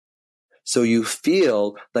felt. So you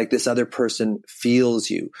feel like this other person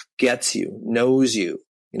feels you, gets you, knows you.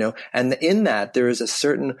 And in that there is a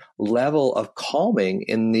certain level of calming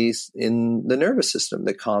in the nervous system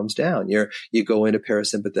that calms down. You go into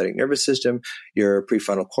parasympathetic nervous system, your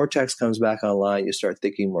prefrontal cortex comes back online, you start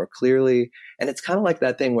thinking more clearly. And it's kind of like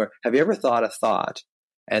that thing where, have you ever thought a thought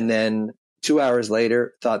and then 2 hours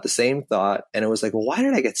later thought the same thought? And it was like, well, why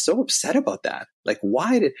did I get so upset about that? Like,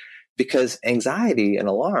 because anxiety and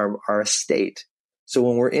alarm are a state. So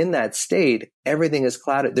when we're in that state, everything is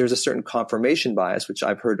clouded. There's a certain confirmation bias, which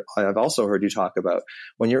I've also heard you talk about.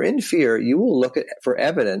 When you're in fear, you will look for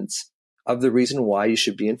evidence of the reason why you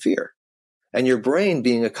should be in fear. And your brain,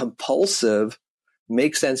 being a compulsive,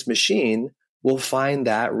 make sense machine, will find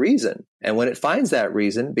that reason. And when it finds that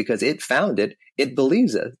reason, because it found it, it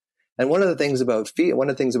believes it. And one of the things about fear, one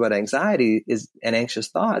of the things about anxiety and anxious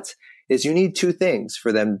thoughts is you need 2 things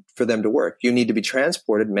for them to work. You need to be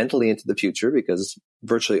transported mentally into the future, because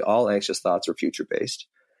virtually all anxious thoughts are future based.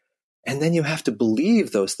 And then you have to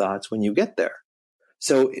believe those thoughts when you get there.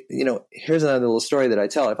 So, here's another little story that I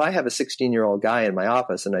tell. If I have a 16-year-old guy in my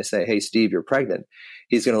office and I say, hey, Steve, you're pregnant,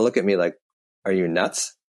 he's going to look at me like, are you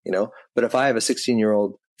nuts? But if I have a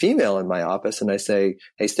 16-year-old female in my office and I say,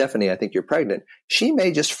 hey, Stephanie, I think you're pregnant, she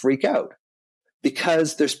may just freak out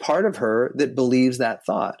because there's part of her that believes that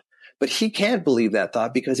thought. But he can't believe that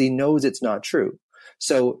thought because he knows it's not true.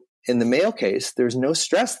 So in the male case, there's no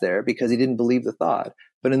stress there because he didn't believe the thought.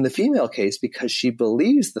 But in the female case, because she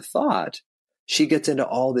believes the thought, she gets into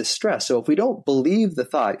all this stress. So if we don't believe the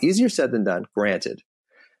thought, easier said than done, granted.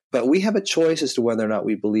 But we have a choice as to whether or not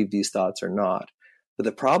we believe these thoughts or not. But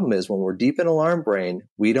the problem is when we're deep in alarm brain,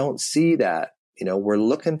 we don't see that. We're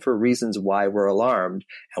looking for reasons why we're alarmed,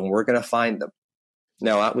 and we're going to find them.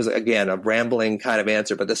 Now, that was, again, a rambling kind of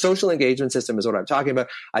answer, but the social engagement system is what I'm talking about.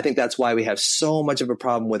 I think that's why we have so much of a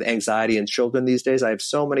problem with anxiety in children these days. I have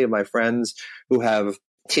so many of my friends who have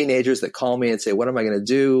teenagers that call me and say, what am I going to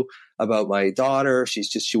do about my daughter?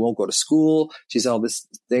 She won't go to school. She's all this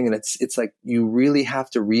thing. And it's like, you really have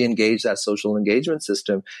to re-engage that social engagement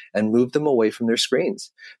system and move them away from their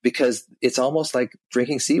screens, because it's almost like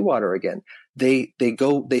drinking seawater again. They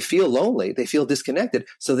feel lonely, they feel disconnected.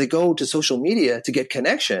 So they go to social media to get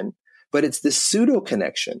connection, but it's this pseudo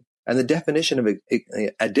connection. And the definition of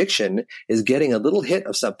addiction is getting a little hit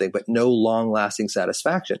of something, but no long lasting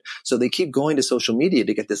satisfaction. So they keep going to social media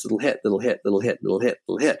to get this little hit, little hit, little hit, little hit,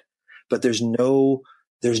 little hit. But there's no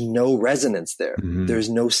resonance there. Mm-hmm. There's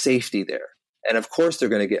no safety there. And of course, they're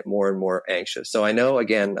going to get more and more anxious. So I know,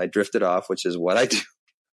 again, I drifted off, which is what I do.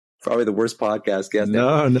 Probably the worst podcast guest.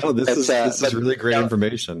 No, this is really great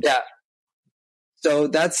information. Yeah.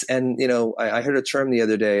 So I heard a term the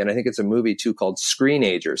other day, and I think it's a movie too, called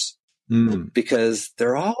screenagers, because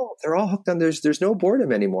they're all hooked on. There's no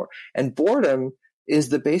boredom anymore, and boredom is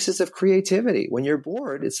the basis of creativity. When you're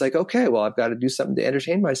bored, it's like, okay, well, I've got to do something to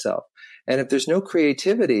entertain myself. And if there's no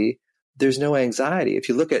creativity, there's no anxiety. If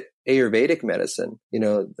you look at Ayurvedic medicine,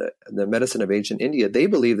 the medicine of ancient India, they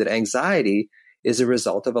believe that anxiety is a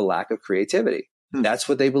result of a lack of creativity. That's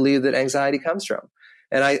what they believe that anxiety comes from.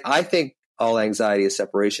 And I think all anxiety is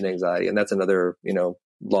separation anxiety. And that's another,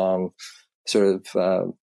 long sort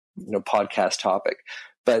of, podcast topic.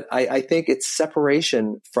 But I think it's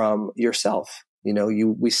separation from yourself.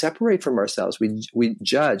 We separate from ourselves. We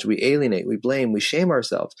judge, we alienate, we blame, we shame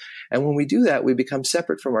ourselves. And when we do that, we become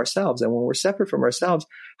separate from ourselves. And when we're separate from ourselves,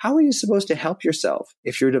 how are you supposed to help yourself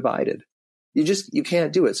if you're divided? You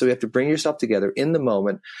can't do it. So you have to bring yourself together in the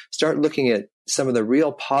moment, start looking at some of the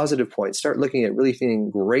real positive points, start looking at really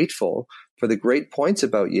feeling grateful for the great points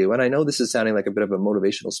about you. And I know this is sounding like a bit of a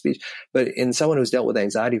motivational speech, but in someone who's dealt with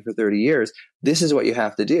anxiety for 30 years, this is what you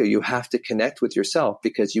have to do. You have to connect with yourself,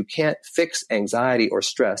 because you can't fix anxiety or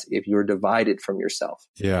stress if you're divided from yourself.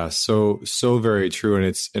 Yeah. So very true. And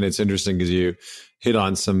it's interesting because you hit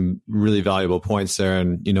on some really valuable points there.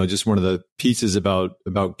 And, just one of the pieces about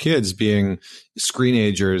kids being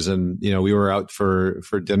screenagers. And, we were out for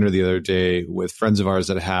dinner the other day with friends of ours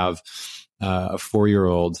that have a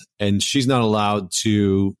 4-year-old, and she's not allowed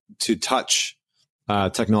to touch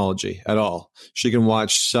technology at all. She can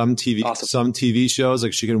watch some TV shows,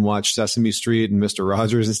 like she can watch Sesame Street and Mr.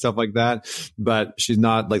 Rogers and stuff like that. But she's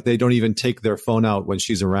not they don't even take their phone out when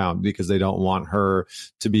she's around, because they don't want her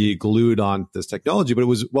to be glued on this technology. But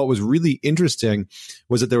what was really interesting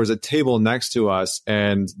was that there was a table next to us,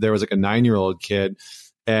 and there was like a 9-year-old kid,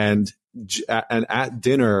 and at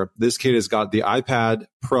dinner, this kid has got the iPad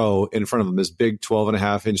Pro in front of him, this big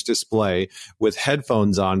 12.5-inch display with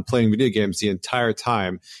headphones on, playing video games the entire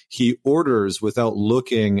time. He orders without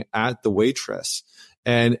looking at the waitress.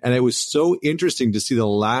 And it was so interesting to see the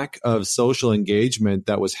lack of social engagement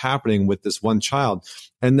that was happening with this one child.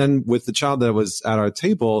 And then with the child that was at our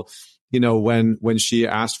table, when she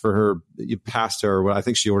asked for her pasta, or what I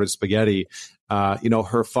think she ordered spaghetti,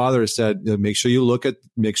 her father said, make sure you look at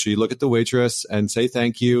the waitress and say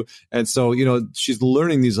thank you. And so, she's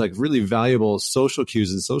learning these like really valuable social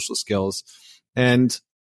cues and social skills. And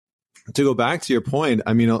to go back to your point,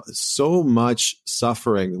 I mean, so much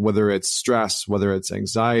suffering, whether it's stress, whether it's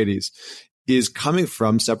anxieties, is coming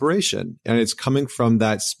from separation, and it's coming from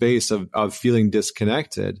that space of feeling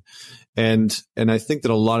disconnected. And I think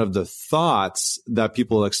that a lot of the thoughts that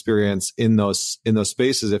people experience in those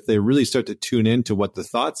spaces, if they really start to tune into what the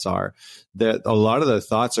thoughts are, that a lot of the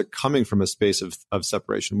thoughts are coming from a space of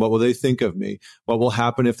separation. What will they think of me? What will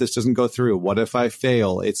happen if this doesn't go through? What if I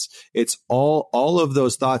fail? It's all of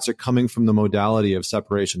those thoughts are coming from the modality of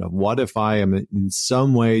separation, of what if I am in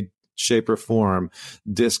some way, shape, or form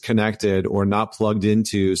disconnected or not plugged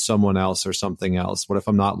into someone else or something else? What if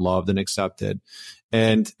I'm not loved and accepted?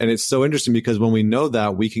 And it's so interesting, because when we know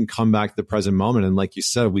that, we can come back to the present moment. And like you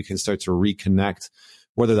said, we can start to reconnect,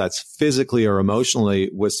 whether that's physically or emotionally,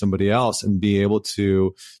 with somebody else, and be able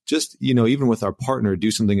to just, even with our partner, do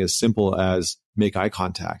something as simple as make eye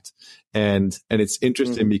contact. And it's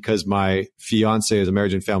interesting because my fiance is a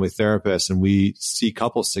marriage and family therapist, and we see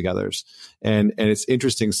couples together. And it's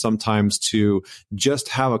interesting sometimes to just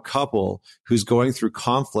have a couple who's going through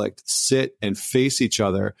conflict sit and face each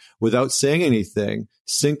other without saying anything,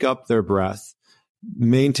 sync up their breath,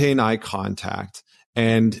 maintain eye contact,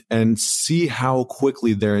 and see how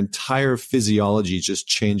quickly their entire physiology just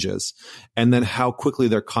changes, and then how quickly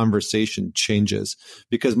their conversation changes.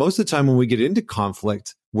 Because most of the time when we get into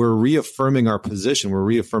conflict, we're reaffirming our position, we're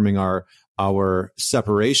reaffirming our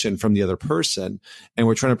separation from the other person, and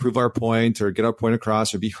we're trying to prove our point or get our point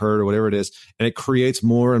across or be heard or whatever it is. And it creates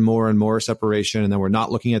more and more and more separation. And then we're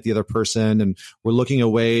not looking at the other person, and we're looking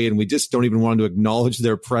away, and we just don't even want to acknowledge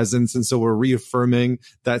their presence. And so we're reaffirming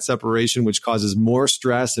that separation, which causes more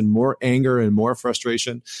stress and more anger and more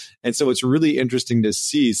frustration. And so it's really interesting to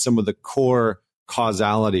see some of the core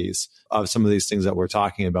causalities of some of these things that we're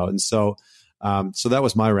talking about. And so So that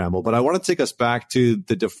was my ramble, but I want to take us back to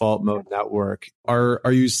the default mode network.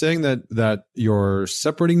 Are you saying that you're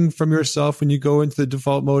separating from yourself when you go into the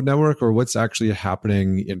default mode network, or what's actually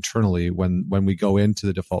happening internally when we go into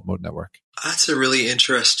the default mode network? That's a really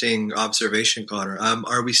interesting observation, Connor.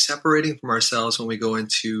 Are we separating from ourselves when we go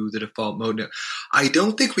into the default mode? I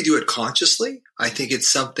don't think we do it consciously. I think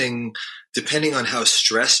it's something, depending on how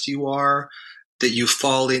stressed you are, that you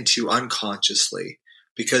fall into unconsciously.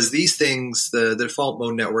 Because these things, the default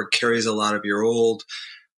mode network carries a lot of your old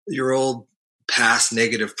past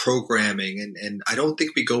negative programming. And I don't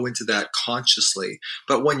think we go into that consciously.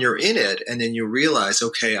 But when you're in it and then you realize,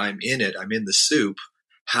 okay, I'm in it, I'm in the soup.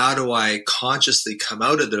 How do I consciously come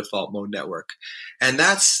out of the default mode network? And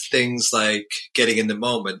that's things like getting in the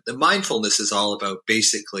moment. The mindfulness is all about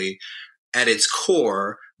basically, at its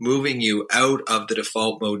core, moving you out of the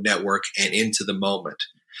default mode network and into the moment.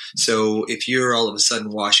 So if you're all of a sudden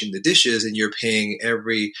washing the dishes and you're paying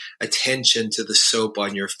every attention to the soap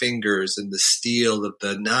on your fingers and the steel of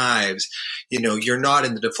the knives, you're not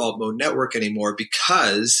in the default mode network anymore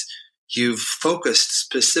because you've focused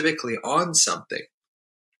specifically on something.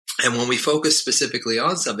 And when we focus specifically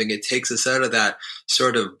on something, it takes us out of that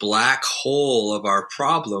sort of black hole of our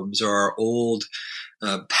problems or our old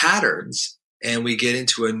patterns. And we get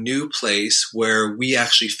into a new place where we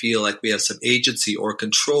actually feel like we have some agency or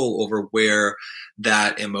control over where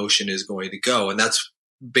that emotion is going to go. And that's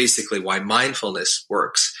basically why mindfulness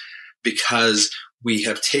works, because we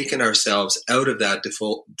have taken ourselves out of that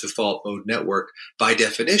default mode network by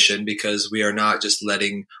definition, because we are not just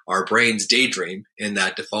letting our brains daydream in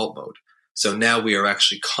that default mode. So now we are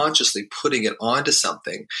actually consciously putting it onto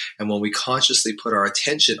something. And when we consciously put our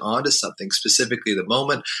attention onto something, specifically the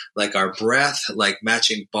moment, like our breath, like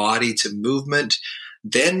matching body to movement,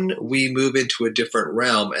 then we move into a different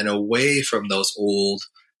realm and away from those old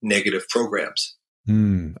negative programs.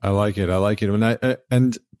 I like it.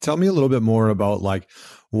 And tell me a little bit more about like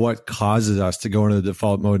what causes us to go into the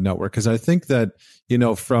default mode network. Cause I think that,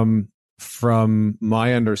 from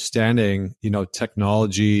my understanding,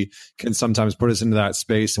 technology can sometimes put us into that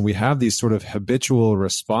space, and we have these sort of habitual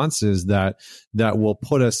responses that will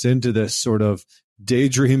put us into this sort of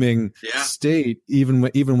daydreaming state, even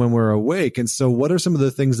when we're awake. And so what are some of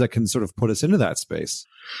the things that can sort of put us into that space?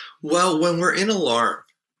 Well, when we're in alarm,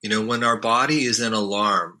 when our body is in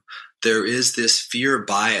alarm, there is this fear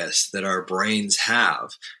bias that our brains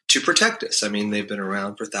have to protect us. I mean, they've been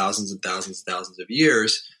around for thousands and thousands and thousands of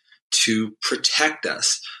years to protect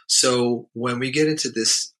us. So when we get into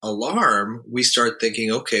this alarm, we start thinking,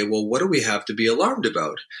 okay, well, what do we have to be alarmed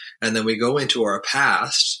about? And then we go into our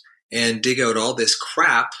past and dig out all this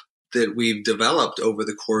crap that we've developed over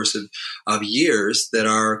the course of years that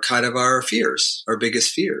are kind of our fears, our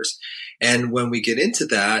biggest fears. And when we get into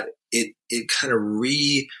that, it kind of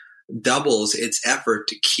redoubles its effort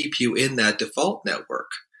to keep you in that default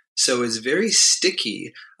network. So it's very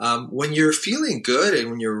sticky. When you're feeling good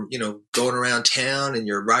and when you're, going around town and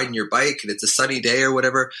you're riding your bike and it's a sunny day or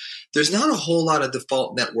whatever, there's not a whole lot of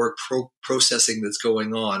default network processing that's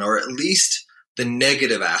going on, or at least the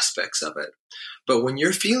negative aspects of it. But when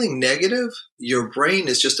you're feeling negative, your brain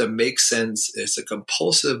is just a make sense. It's a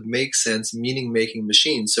compulsive make sense, meaning making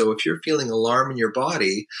machine. So if you're feeling alarm in your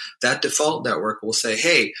body, that default network will say,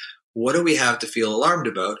 hey, what do we have to feel alarmed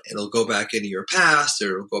about? And it'll go back into your past,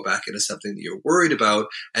 or it'll go back into something that you're worried about,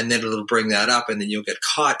 and then it'll bring that up, and then you'll get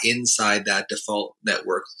caught inside that default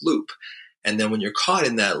network loop. And then when you're caught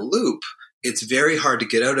in that loop, it's very hard to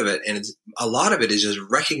get out of it. And a lot of it is just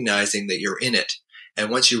recognizing that you're in it. And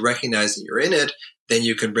once you recognize that you're in it, then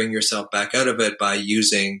you can bring yourself back out of it by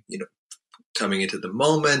using, coming into the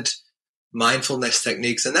moment, mindfulness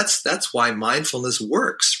techniques. And that's why mindfulness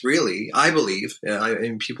works, really. I believe,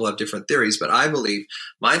 people have different theories, but I believe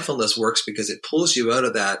mindfulness works because it pulls you out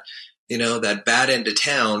of that, that bad end of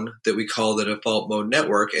town that we call the default mode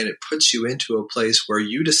network, and it puts you into a place where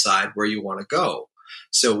you decide where you want to go.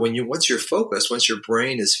 So once you're focused, once your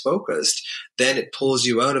brain is focused, then it pulls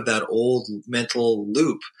you out of that old mental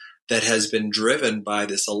loop that has been driven by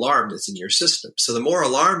this alarm that's in your system. So the more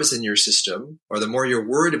alarm is in your system, or the more you're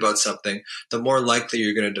worried about something, the more likely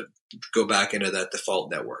you're going to go back into that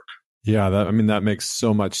default network. Yeah, that makes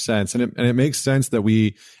so much sense. And it makes sense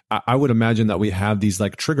that I would imagine that we have these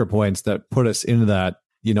like trigger points that put us into that,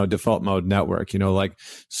 default mode network, like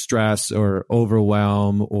stress or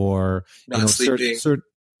overwhelm, or not sleeping.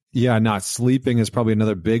 Not sleeping is probably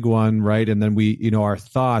another big one, right? And then our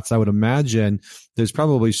thoughts, I would imagine there's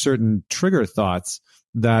probably certain trigger thoughts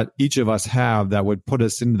that each of us have that would put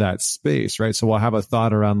us into that space, right? So we'll have a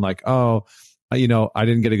thought around like, oh, I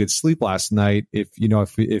didn't get a good sleep last night.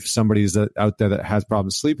 If somebody's out there that has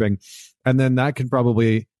problems sleeping, and then that can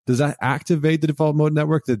probably, does that activate the default mode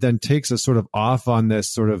network that then takes us sort of off on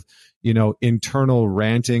this sort of, internal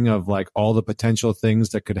ranting of like all the potential things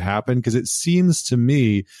that could happen? Because it seems to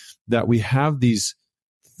me that we have these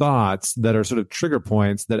thoughts that are sort of trigger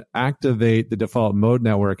points that activate the default mode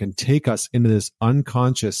network and take us into this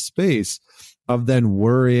unconscious space of then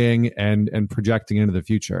worrying and projecting into the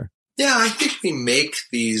future. Yeah, I think we make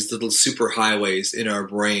these little superhighways in our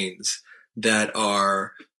brains that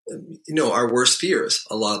are, our worst fears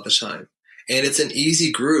a lot of the time. And it's an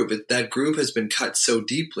easy groove. That groove has been cut so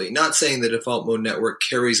deeply. Not saying the default mode network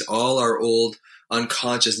carries all our old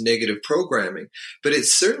unconscious negative programming, but it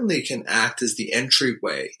certainly can act as the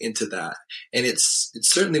entryway into that. And it's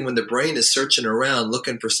certainly when the brain is searching around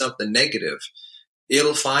looking for something negative,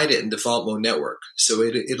 it'll find it in default mode network. So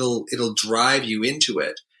it'll drive you into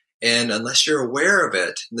it. And unless you're aware of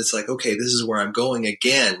it, it's like, okay, this is where I'm going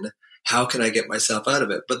again. How can I get myself out of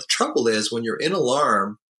it? But the trouble is when you're in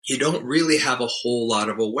alarm, you don't really have a whole lot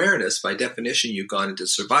of awareness. By definition, you've gone into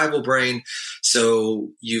survival brain. So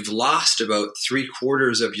you've lost about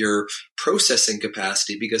 3/4 of your processing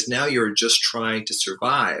capacity because now you're just trying to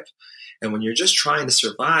survive. And when you're just trying to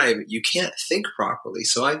survive, you can't think properly.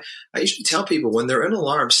 So I usually tell people when they're in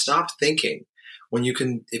alarm, stop thinking.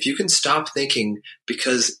 If you can stop thinking,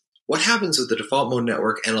 because what happens with the default mode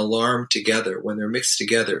network and alarm together, when they're mixed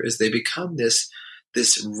together, is they become this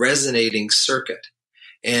resonating circuit.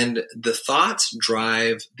 And the thoughts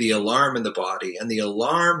drive the alarm in the body, and the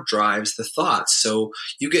alarm drives the thoughts. So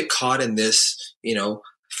you get caught in this,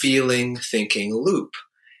 feeling, thinking loop.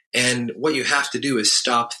 And what you have to do is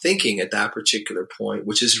stop thinking at that particular point,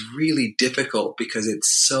 which is really difficult because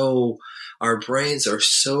our brains are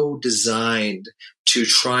so designed to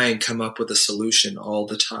try and come up with a solution all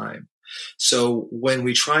the time. So when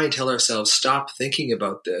we try and tell ourselves, stop thinking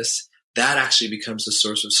about this, that actually becomes a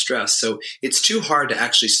source of stress. So it's too hard to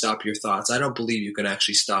actually stop your thoughts. I don't believe you can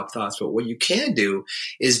actually stop thoughts, but what you can do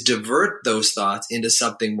is divert those thoughts into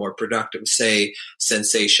something more productive, say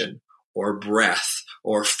sensation or breath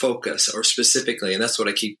or focus or specifically. And that's what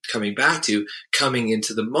I keep coming back to, coming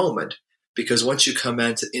into the moment. Because once you come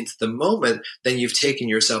into the moment, then you've taken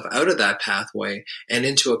yourself out of that pathway and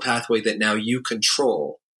into a pathway that now you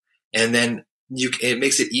control. And then it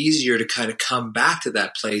makes it easier to kind of come back to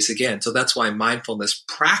that place again. So that's why mindfulness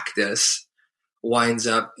practice winds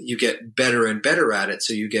up, you get better and better at it.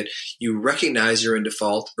 So you recognize you're in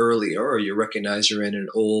default earlier, or you recognize you're in an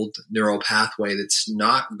old neural pathway that's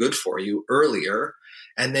not good for you earlier.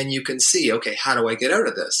 And then you can see, okay, how do I get out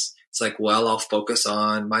of this? It's like, well, I'll focus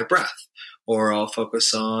on my breath, or I'll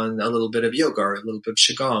focus on a little bit of yoga or a little bit of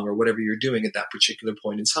Qigong or whatever you're doing at that particular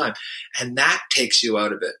point in time. And that takes you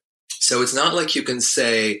out of it. So it's not like you can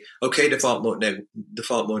say, okay, default mode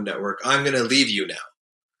network, I'm going to leave you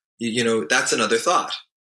now. That's another thought.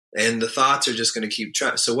 And the thoughts are just going to keep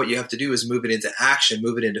track. So what you have to do is move it into action,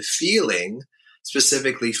 move it into feeling,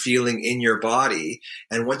 specifically feeling in your body.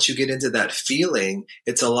 And once you get into that feeling,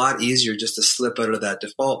 it's a lot easier just to slip out of that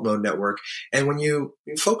default mode network. And when you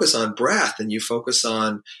focus on breath and you focus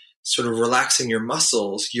on sort of relaxing your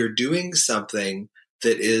muscles, you're doing something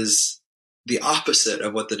that is the opposite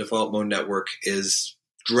of what the default mode network is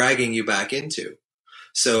dragging you back into.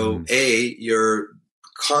 So A, you're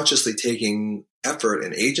consciously taking effort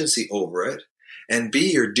and agency over it. And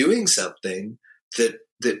B, you're doing something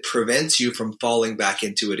that prevents you from falling back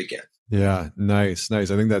into it again. Yeah, nice. I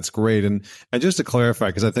think that's great. And just to clarify,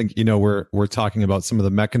 because I think, we're talking about some of the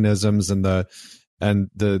mechanisms and the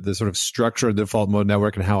sort of structure of the default mode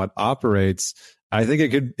network and how it operates. I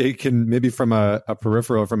think it can maybe from a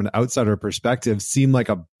peripheral, from an outsider perspective, seem like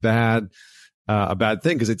a bad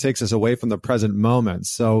thing because it takes us away from the present moment.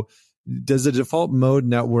 So does the default mode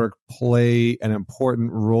network play an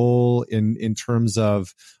important role in terms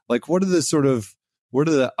of like, what are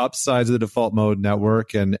the upsides of the default mode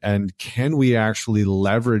network, and can we actually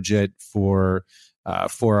leverage it for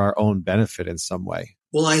our own benefit in some way?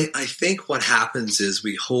 Well, I think what happens is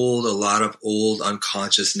we hold a lot of old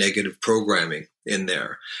unconscious negative programming in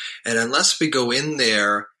there. And unless we go in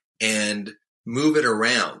there and move it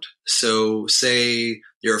around, so say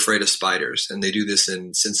you're afraid of spiders, and they do this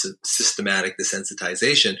in systematic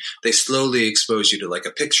desensitization, they slowly expose you to like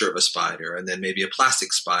a picture of a spider and then maybe a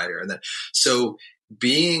plastic spider. And then, so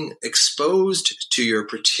being exposed to your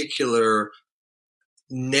particular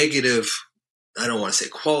negative, I don't want to say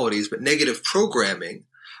qualities, but negative programming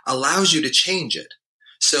allows you to change it.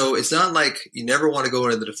 So it's not like you never want to go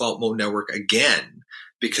into the default mode network again,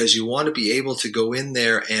 because you want to be able to go in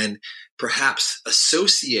there and perhaps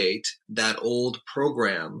associate that old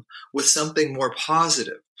program with something more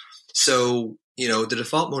positive. So, the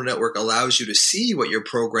default mode network allows you to see what your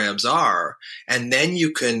programs are, and then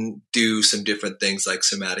you can do some different things like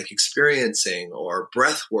somatic experiencing or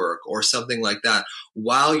breath work or something like that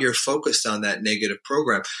while you're focused on that negative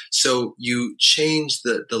program. So you change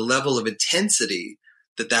the level of intensity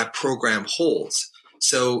that program holds.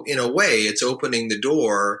 So in a way, it's opening the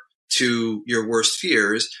door to your worst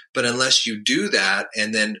fears. But unless you do that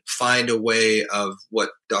and then find a way of what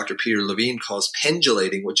Dr. Peter Levine calls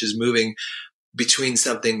pendulating, which is moving between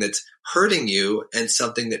something that's hurting you and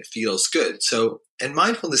something that feels good. So, and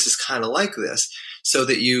mindfulness is kind of like this, so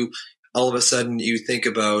that you all of a sudden you think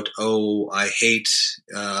about,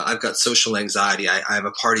 I've got social anxiety. I have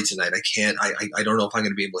a party tonight. I don't know if I'm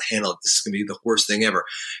going to be able to handle it. This is going to be the worst thing ever.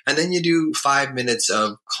 And then you do 5 minutes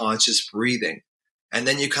of conscious breathing. And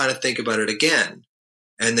then you kind of think about it again.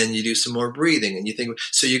 And then you do some more breathing and you think,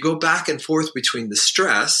 so you go back and forth between the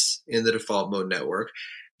stress in the default mode network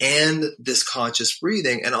and this conscious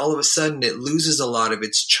breathing. And all of a sudden it loses a lot of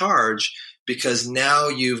its charge, because now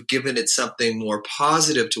you've given it something more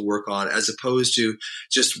positive to work on, as opposed to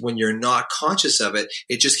just when you're not conscious of it,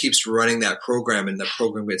 it just keeps running that program and the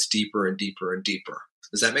program gets deeper and deeper and deeper.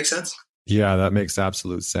 Does that make sense? Yeah, that makes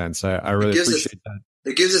absolute sense. I really appreciate that.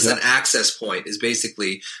 It gives us an access point, is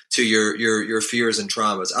basically to your fears and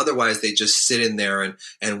traumas. Otherwise, they just sit in there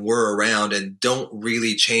and whir around and don't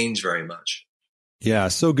really change very much. Yeah,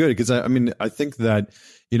 so good. Because I think that,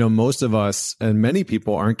 most of us and many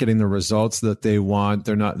people aren't getting the results that they want.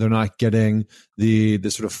 They're not getting the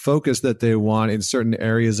sort of focus that they want in certain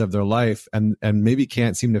areas of their life, and maybe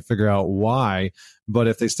can't seem to figure out why. But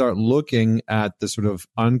if they start looking at the sort of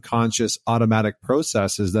unconscious automatic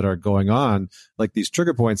processes that are going on, like these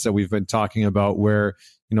trigger points that we've been talking about, where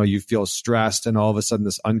you feel stressed and all of a sudden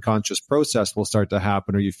this unconscious process will start to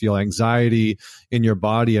happen, or you feel anxiety in your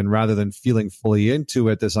body, and rather than feeling fully into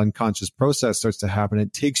it, this unconscious process starts to happen.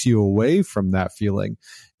 It takes you away from that feeling.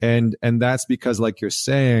 And that's because, like you're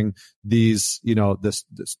saying, these, this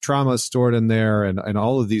trauma is stored in there, and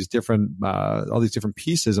all these different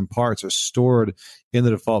pieces and parts are stored in the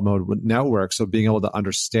default mode network. So being able to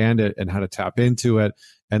understand it and how to tap into it,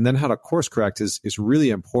 and then how to course correct is really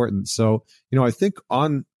important. So, I think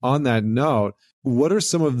on that note, what are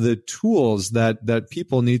some of the tools that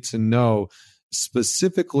people need to know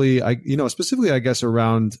specifically, I guess,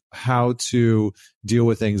 around how to deal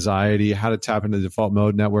with anxiety, how to tap into the default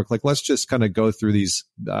mode network? Like, let's just kind of go through these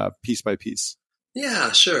piece by piece.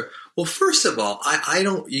 Yeah, sure. Well, first of all, I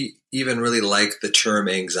don't even really like the term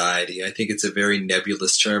anxiety. I think it's a very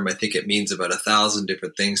nebulous term. I think it means about 1,000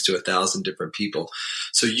 different things to 1,000 different people.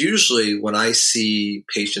 So usually when I see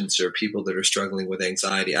patients or people that are struggling with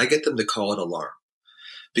anxiety, I get them to call it alarm,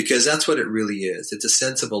 because that's what it really is. It's a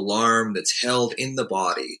sense of alarm that's held in the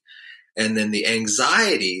body. And then the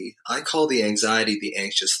anxiety, I call the anxiety the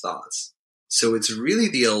anxious thoughts. So it's really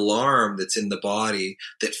the alarm that's in the body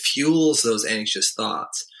that fuels those anxious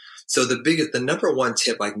thoughts. So the number one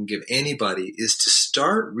tip I can give anybody is to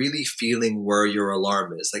start really feeling where your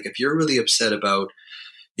alarm is. Like if you're really upset about,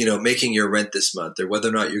 making your rent this month, or whether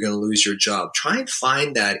or not you're going to lose your job, try and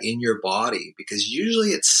find that in your body, because usually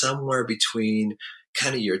it's somewhere between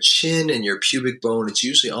kind of your chin and your pubic bone. It's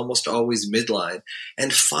usually almost always midline,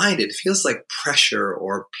 and find it. It feels like pressure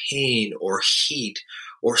or pain or heat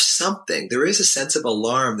or something. There is a sense of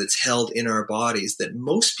alarm that's held in our bodies that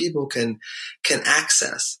most people can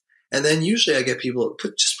access. And then usually I get people,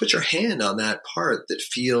 just put your hand on that part that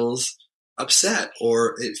feels upset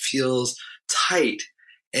or it feels tight.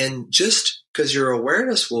 And just because your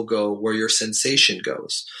awareness will go where your sensation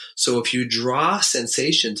goes. So if you draw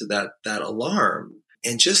sensation to that alarm,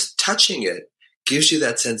 and just touching it gives you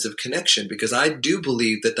that sense of connection, because I do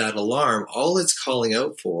believe that alarm, all it's calling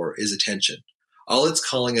out for is attention. All it's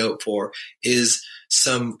calling out for is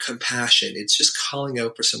some compassion. It's just calling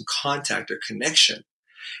out for some contact or connection.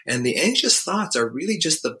 And the anxious thoughts are really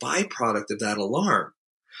just the byproduct of that alarm.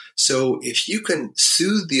 So if you can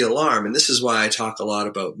soothe the alarm, and this is why I talk a lot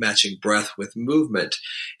about matching breath with movement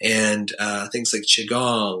and things like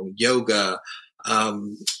Qigong, yoga,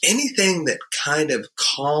 anything that kind of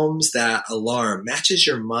calms that alarm, matches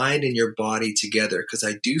your mind and your body together. Because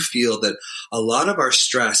I do feel that a lot of our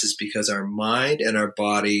stress is because our mind and our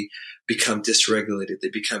body become dysregulated. They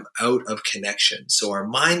become out of connection. So our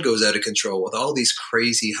mind goes out of control with all these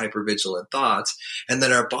crazy hypervigilant thoughts. And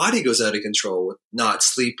then our body goes out of control with not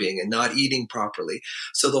sleeping and not eating properly.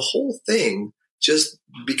 So the whole thing just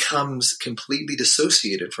becomes completely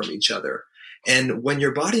dissociated from each other. And when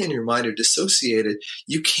your body and your mind are dissociated,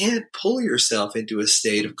 you can't pull yourself into a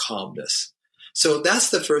state of calmness. So that's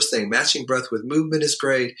the first thing. Matching breath with movement is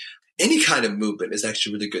great. Any kind of movement is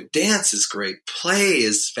actually really good. Dance is great. Play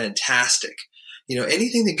is fantastic.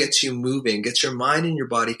 Anything that gets you moving, gets your mind and your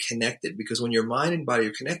body connected, because when your mind and body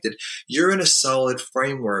are connected, you're in a solid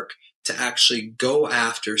framework to actually go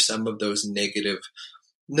after some of those negative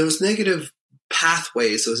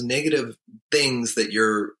pathways, those negative things that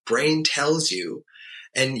your brain tells you.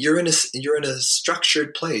 And you're in a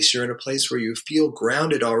structured place. You're in a place where you feel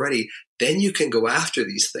grounded already. Then you can go after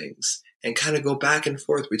these things and kind of go back and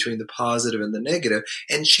forth between the positive and the negative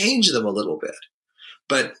and change them a little bit.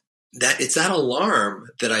 But it's that alarm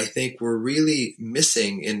that I think we're really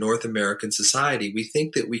missing in North American society. We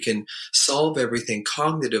think that we can solve everything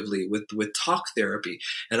cognitively with talk therapy.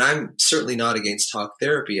 And I'm certainly not against talk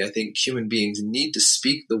therapy. I think human beings need to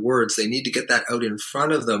speak the words. They need to get that out in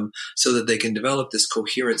front of them so that they can develop this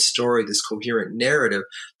coherent story, this coherent narrative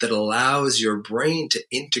that allows your brain to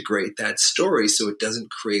integrate that story so it doesn't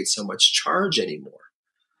create so much charge anymore.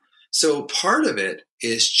 So part of it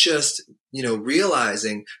is just,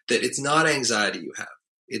 realizing that it's not anxiety you have.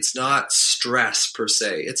 It's not stress per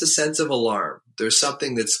se. It's a sense of alarm. There's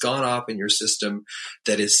something that's gone off in your system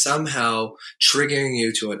that is somehow triggering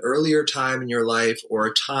you to an earlier time in your life or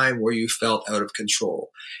a time where you felt out of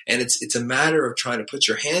control. And it's a matter of trying to put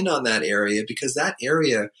your hand on that area, because that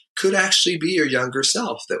area could actually be your younger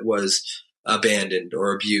self that was abandoned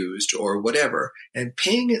or abused or whatever, and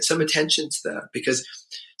paying some attention to that. Because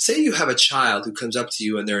say you have a child who comes up to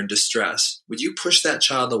you and they're in distress. Would you push that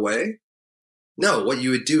child away? No, what you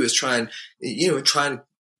would do is try and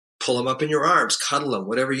pull them up in your arms, cuddle them,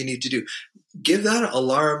 whatever you need to do. Give that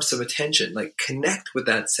alarm some attention, like connect with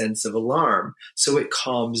that sense of alarm so it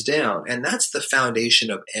calms down. And that's the foundation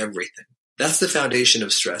of everything. That's the foundation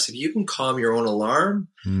of stress. If you can calm your own alarm,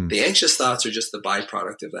 the anxious thoughts are just the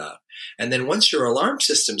byproduct of that. And then once your alarm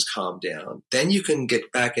system's calmed down, then you can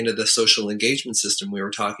get back into the social engagement system we were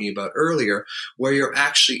talking about earlier, where you're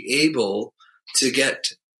actually able to get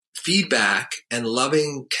feedback and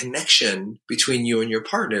loving connection between you and your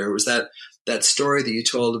partner. It was that story that you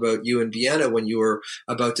told about you and Vienna when you were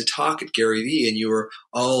about to talk at Gary Vee and you were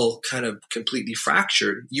all kind of completely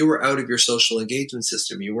fractured. You were out of your social engagement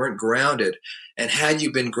system. You weren't grounded. And had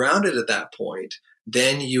you been grounded at that point,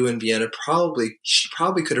 then you and Vienna she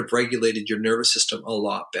probably could have regulated your nervous system a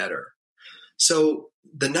lot better. So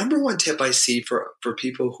the number one tip I see for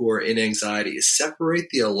people who are in anxiety is separate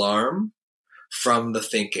the alarm from the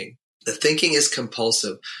thinking. The thinking is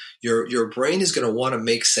compulsive. Your brain is going to want to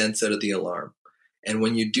make sense out of the alarm. And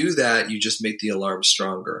when you do that, you just make the alarm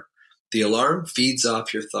stronger. The alarm feeds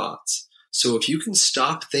off your thoughts. So if you can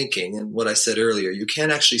stop thinking, and what I said earlier, you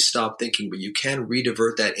can't actually stop thinking, but you can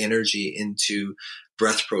redivert that energy into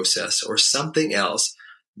breath process or something else,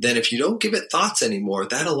 then if you don't give it thoughts anymore,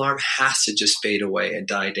 that alarm has to just fade away and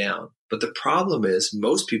die down. But the problem is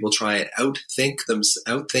most people try and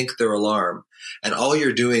outthink their alarm. And all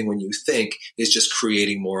you're doing when you think is just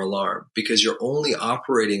creating more alarm, because you're only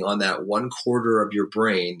operating on that 1/4 of your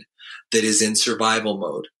brain that is in survival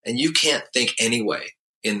mode. And you can't think anyway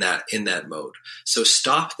in that mode. So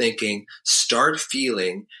stop thinking, start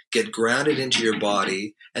feeling, get grounded into your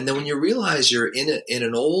body. And then when you realize you're in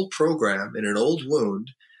an old program, in an old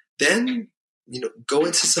wound, then go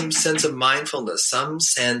into some sense of mindfulness, some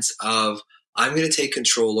sense of, I'm going to take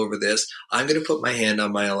control over this. I'm going to put my hand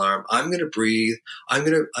on my alarm. I'm going to breathe. I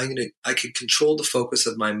can control the focus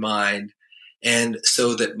of my mind, and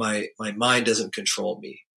so that my mind doesn't control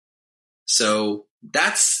me. So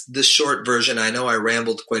that's the short version. I know I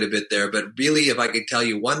rambled quite a bit there, but really, if I could tell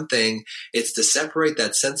you one thing, it's to separate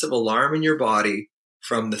that sense of alarm in your body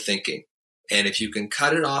from the thinking. And if you can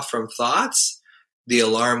cut it off from thoughts, the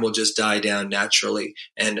alarm will just die down naturally.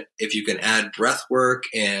 And if you can add breath work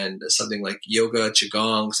and something like yoga,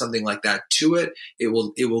 qigong, something like that to it, it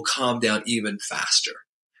will calm down even faster.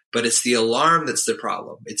 But it's the alarm that's the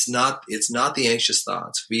problem. It's not the anxious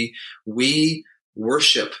thoughts. We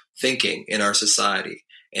worship thinking in our society,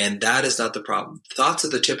 and that is not the problem. Thoughts are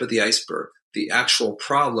the tip of the iceberg. The actual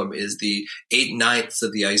problem is the 8/9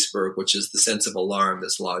 of the iceberg, which is the sense of alarm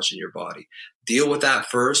that's lodged in your body. Deal with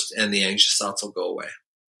that first, and the anxious thoughts will go away.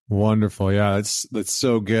 Wonderful. Yeah, that's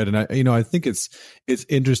so good. And I think it's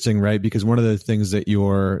interesting, right? Because one of the things that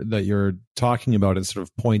you're talking about and sort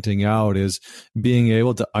of pointing out is being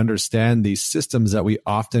able to understand these systems that we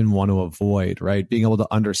often want to avoid, right? Being able to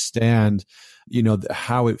understand,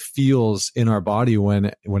 how it feels in our body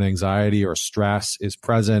when anxiety or stress is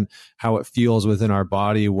present, how it feels within our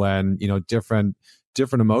body when, different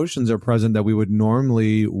different emotions are present that we would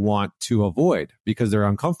normally want to avoid because they're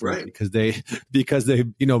uncomfortable, right. because they,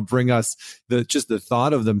 bring us just the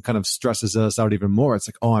thought of them kind of stresses us out even more. It's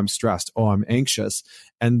like, oh, I'm stressed. Oh, I'm anxious.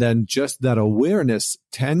 And then just that awareness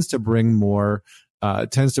tends to bring more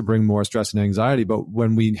stress and anxiety. But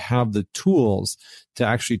when we have the tools to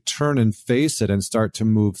actually turn and face it and start to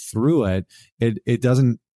move through it, it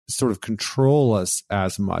doesn't sort of control us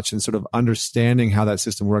as much. And sort of understanding how that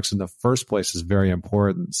system works in the first place is very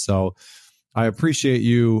important. So I appreciate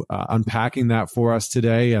you unpacking that for us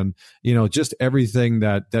today, and just everything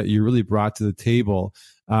that you really brought to the table.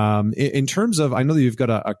 In terms of, I know that you've got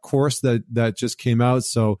a course that just came out.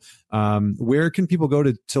 So where can people go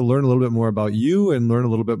to learn a little bit more about you and learn a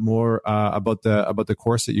little bit more about the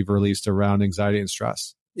course that you've released around anxiety and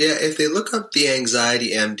stress? Yeah, if they look up The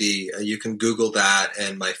Anxiety MD, you can Google that,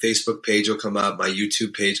 and my Facebook page will come up, my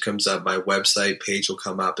YouTube page comes up, my website page will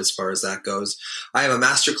come up as far as that goes. I have a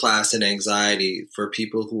masterclass in anxiety for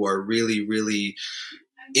people who are really, really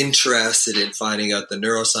interested in finding out the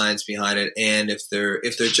neuroscience behind it, and if they're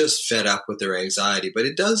just fed up with their anxiety. But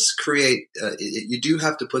it does create you do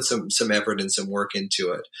have to put some effort and some work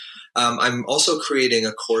into it. I'm also creating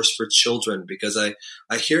a course for children, because I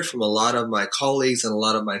hear from a lot of my colleagues and a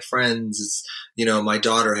lot of my friends, my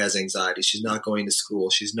daughter has anxiety, she's not going to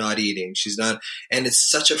school, she's not eating, and it's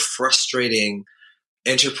such a frustrating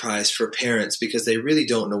enterprise for parents because they really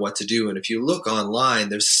don't know what to do. And if you look online,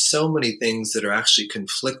 there's so many things that are actually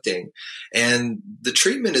conflicting. And the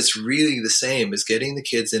treatment is really the same as getting the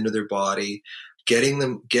kids into their body, getting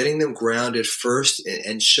them grounded first,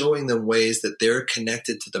 and showing them ways that they're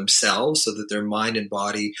connected to themselves so that their mind and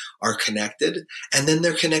body are connected. And then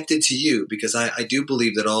they're connected to you, because I do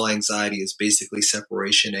believe that all anxiety is basically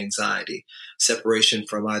separation anxiety, separation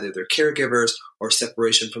from either their caregivers or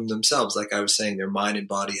separation from themselves. Like I was saying, their mind and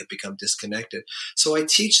body have become disconnected. So I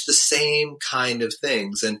teach the same kind of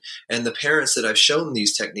things. And the parents that I've shown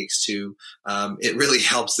these techniques to, it really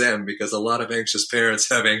helps them, because a lot of anxious parents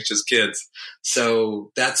have anxious kids.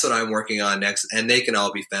 So that's what I'm working on next. And they can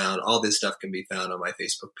all be found. All this stuff can be found on my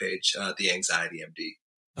Facebook page, The Anxiety MD.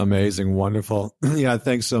 Amazing. Wonderful. Yeah.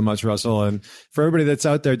 Thanks so much, Russell. And for everybody that's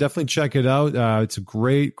out there, definitely check it out. It's a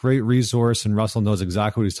great resource. And Russell knows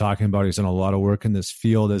exactly what he's talking about. He's done a lot of work in this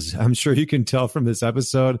field, as I'm sure you can tell from this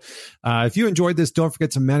episode. If you enjoyed this, don't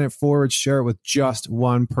forget to man it forward, share it with just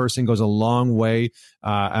one person. It goes a long way.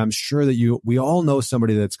 I'm sure that we all know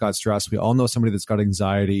somebody that's got stress. We all know somebody that's got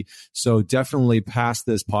anxiety. So definitely pass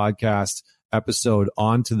this podcast episode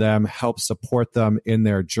on to them, help support them in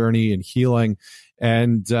their journey and healing.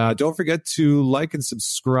 And don't forget to like and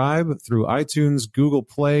subscribe through iTunes, Google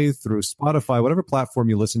Play, through Spotify, whatever platform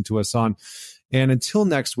you listen to us on. And until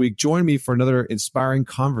next week, join me for another inspiring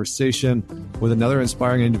conversation with another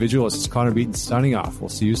inspiring individual. This is Connor Beaton signing off. We'll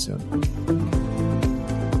see you soon.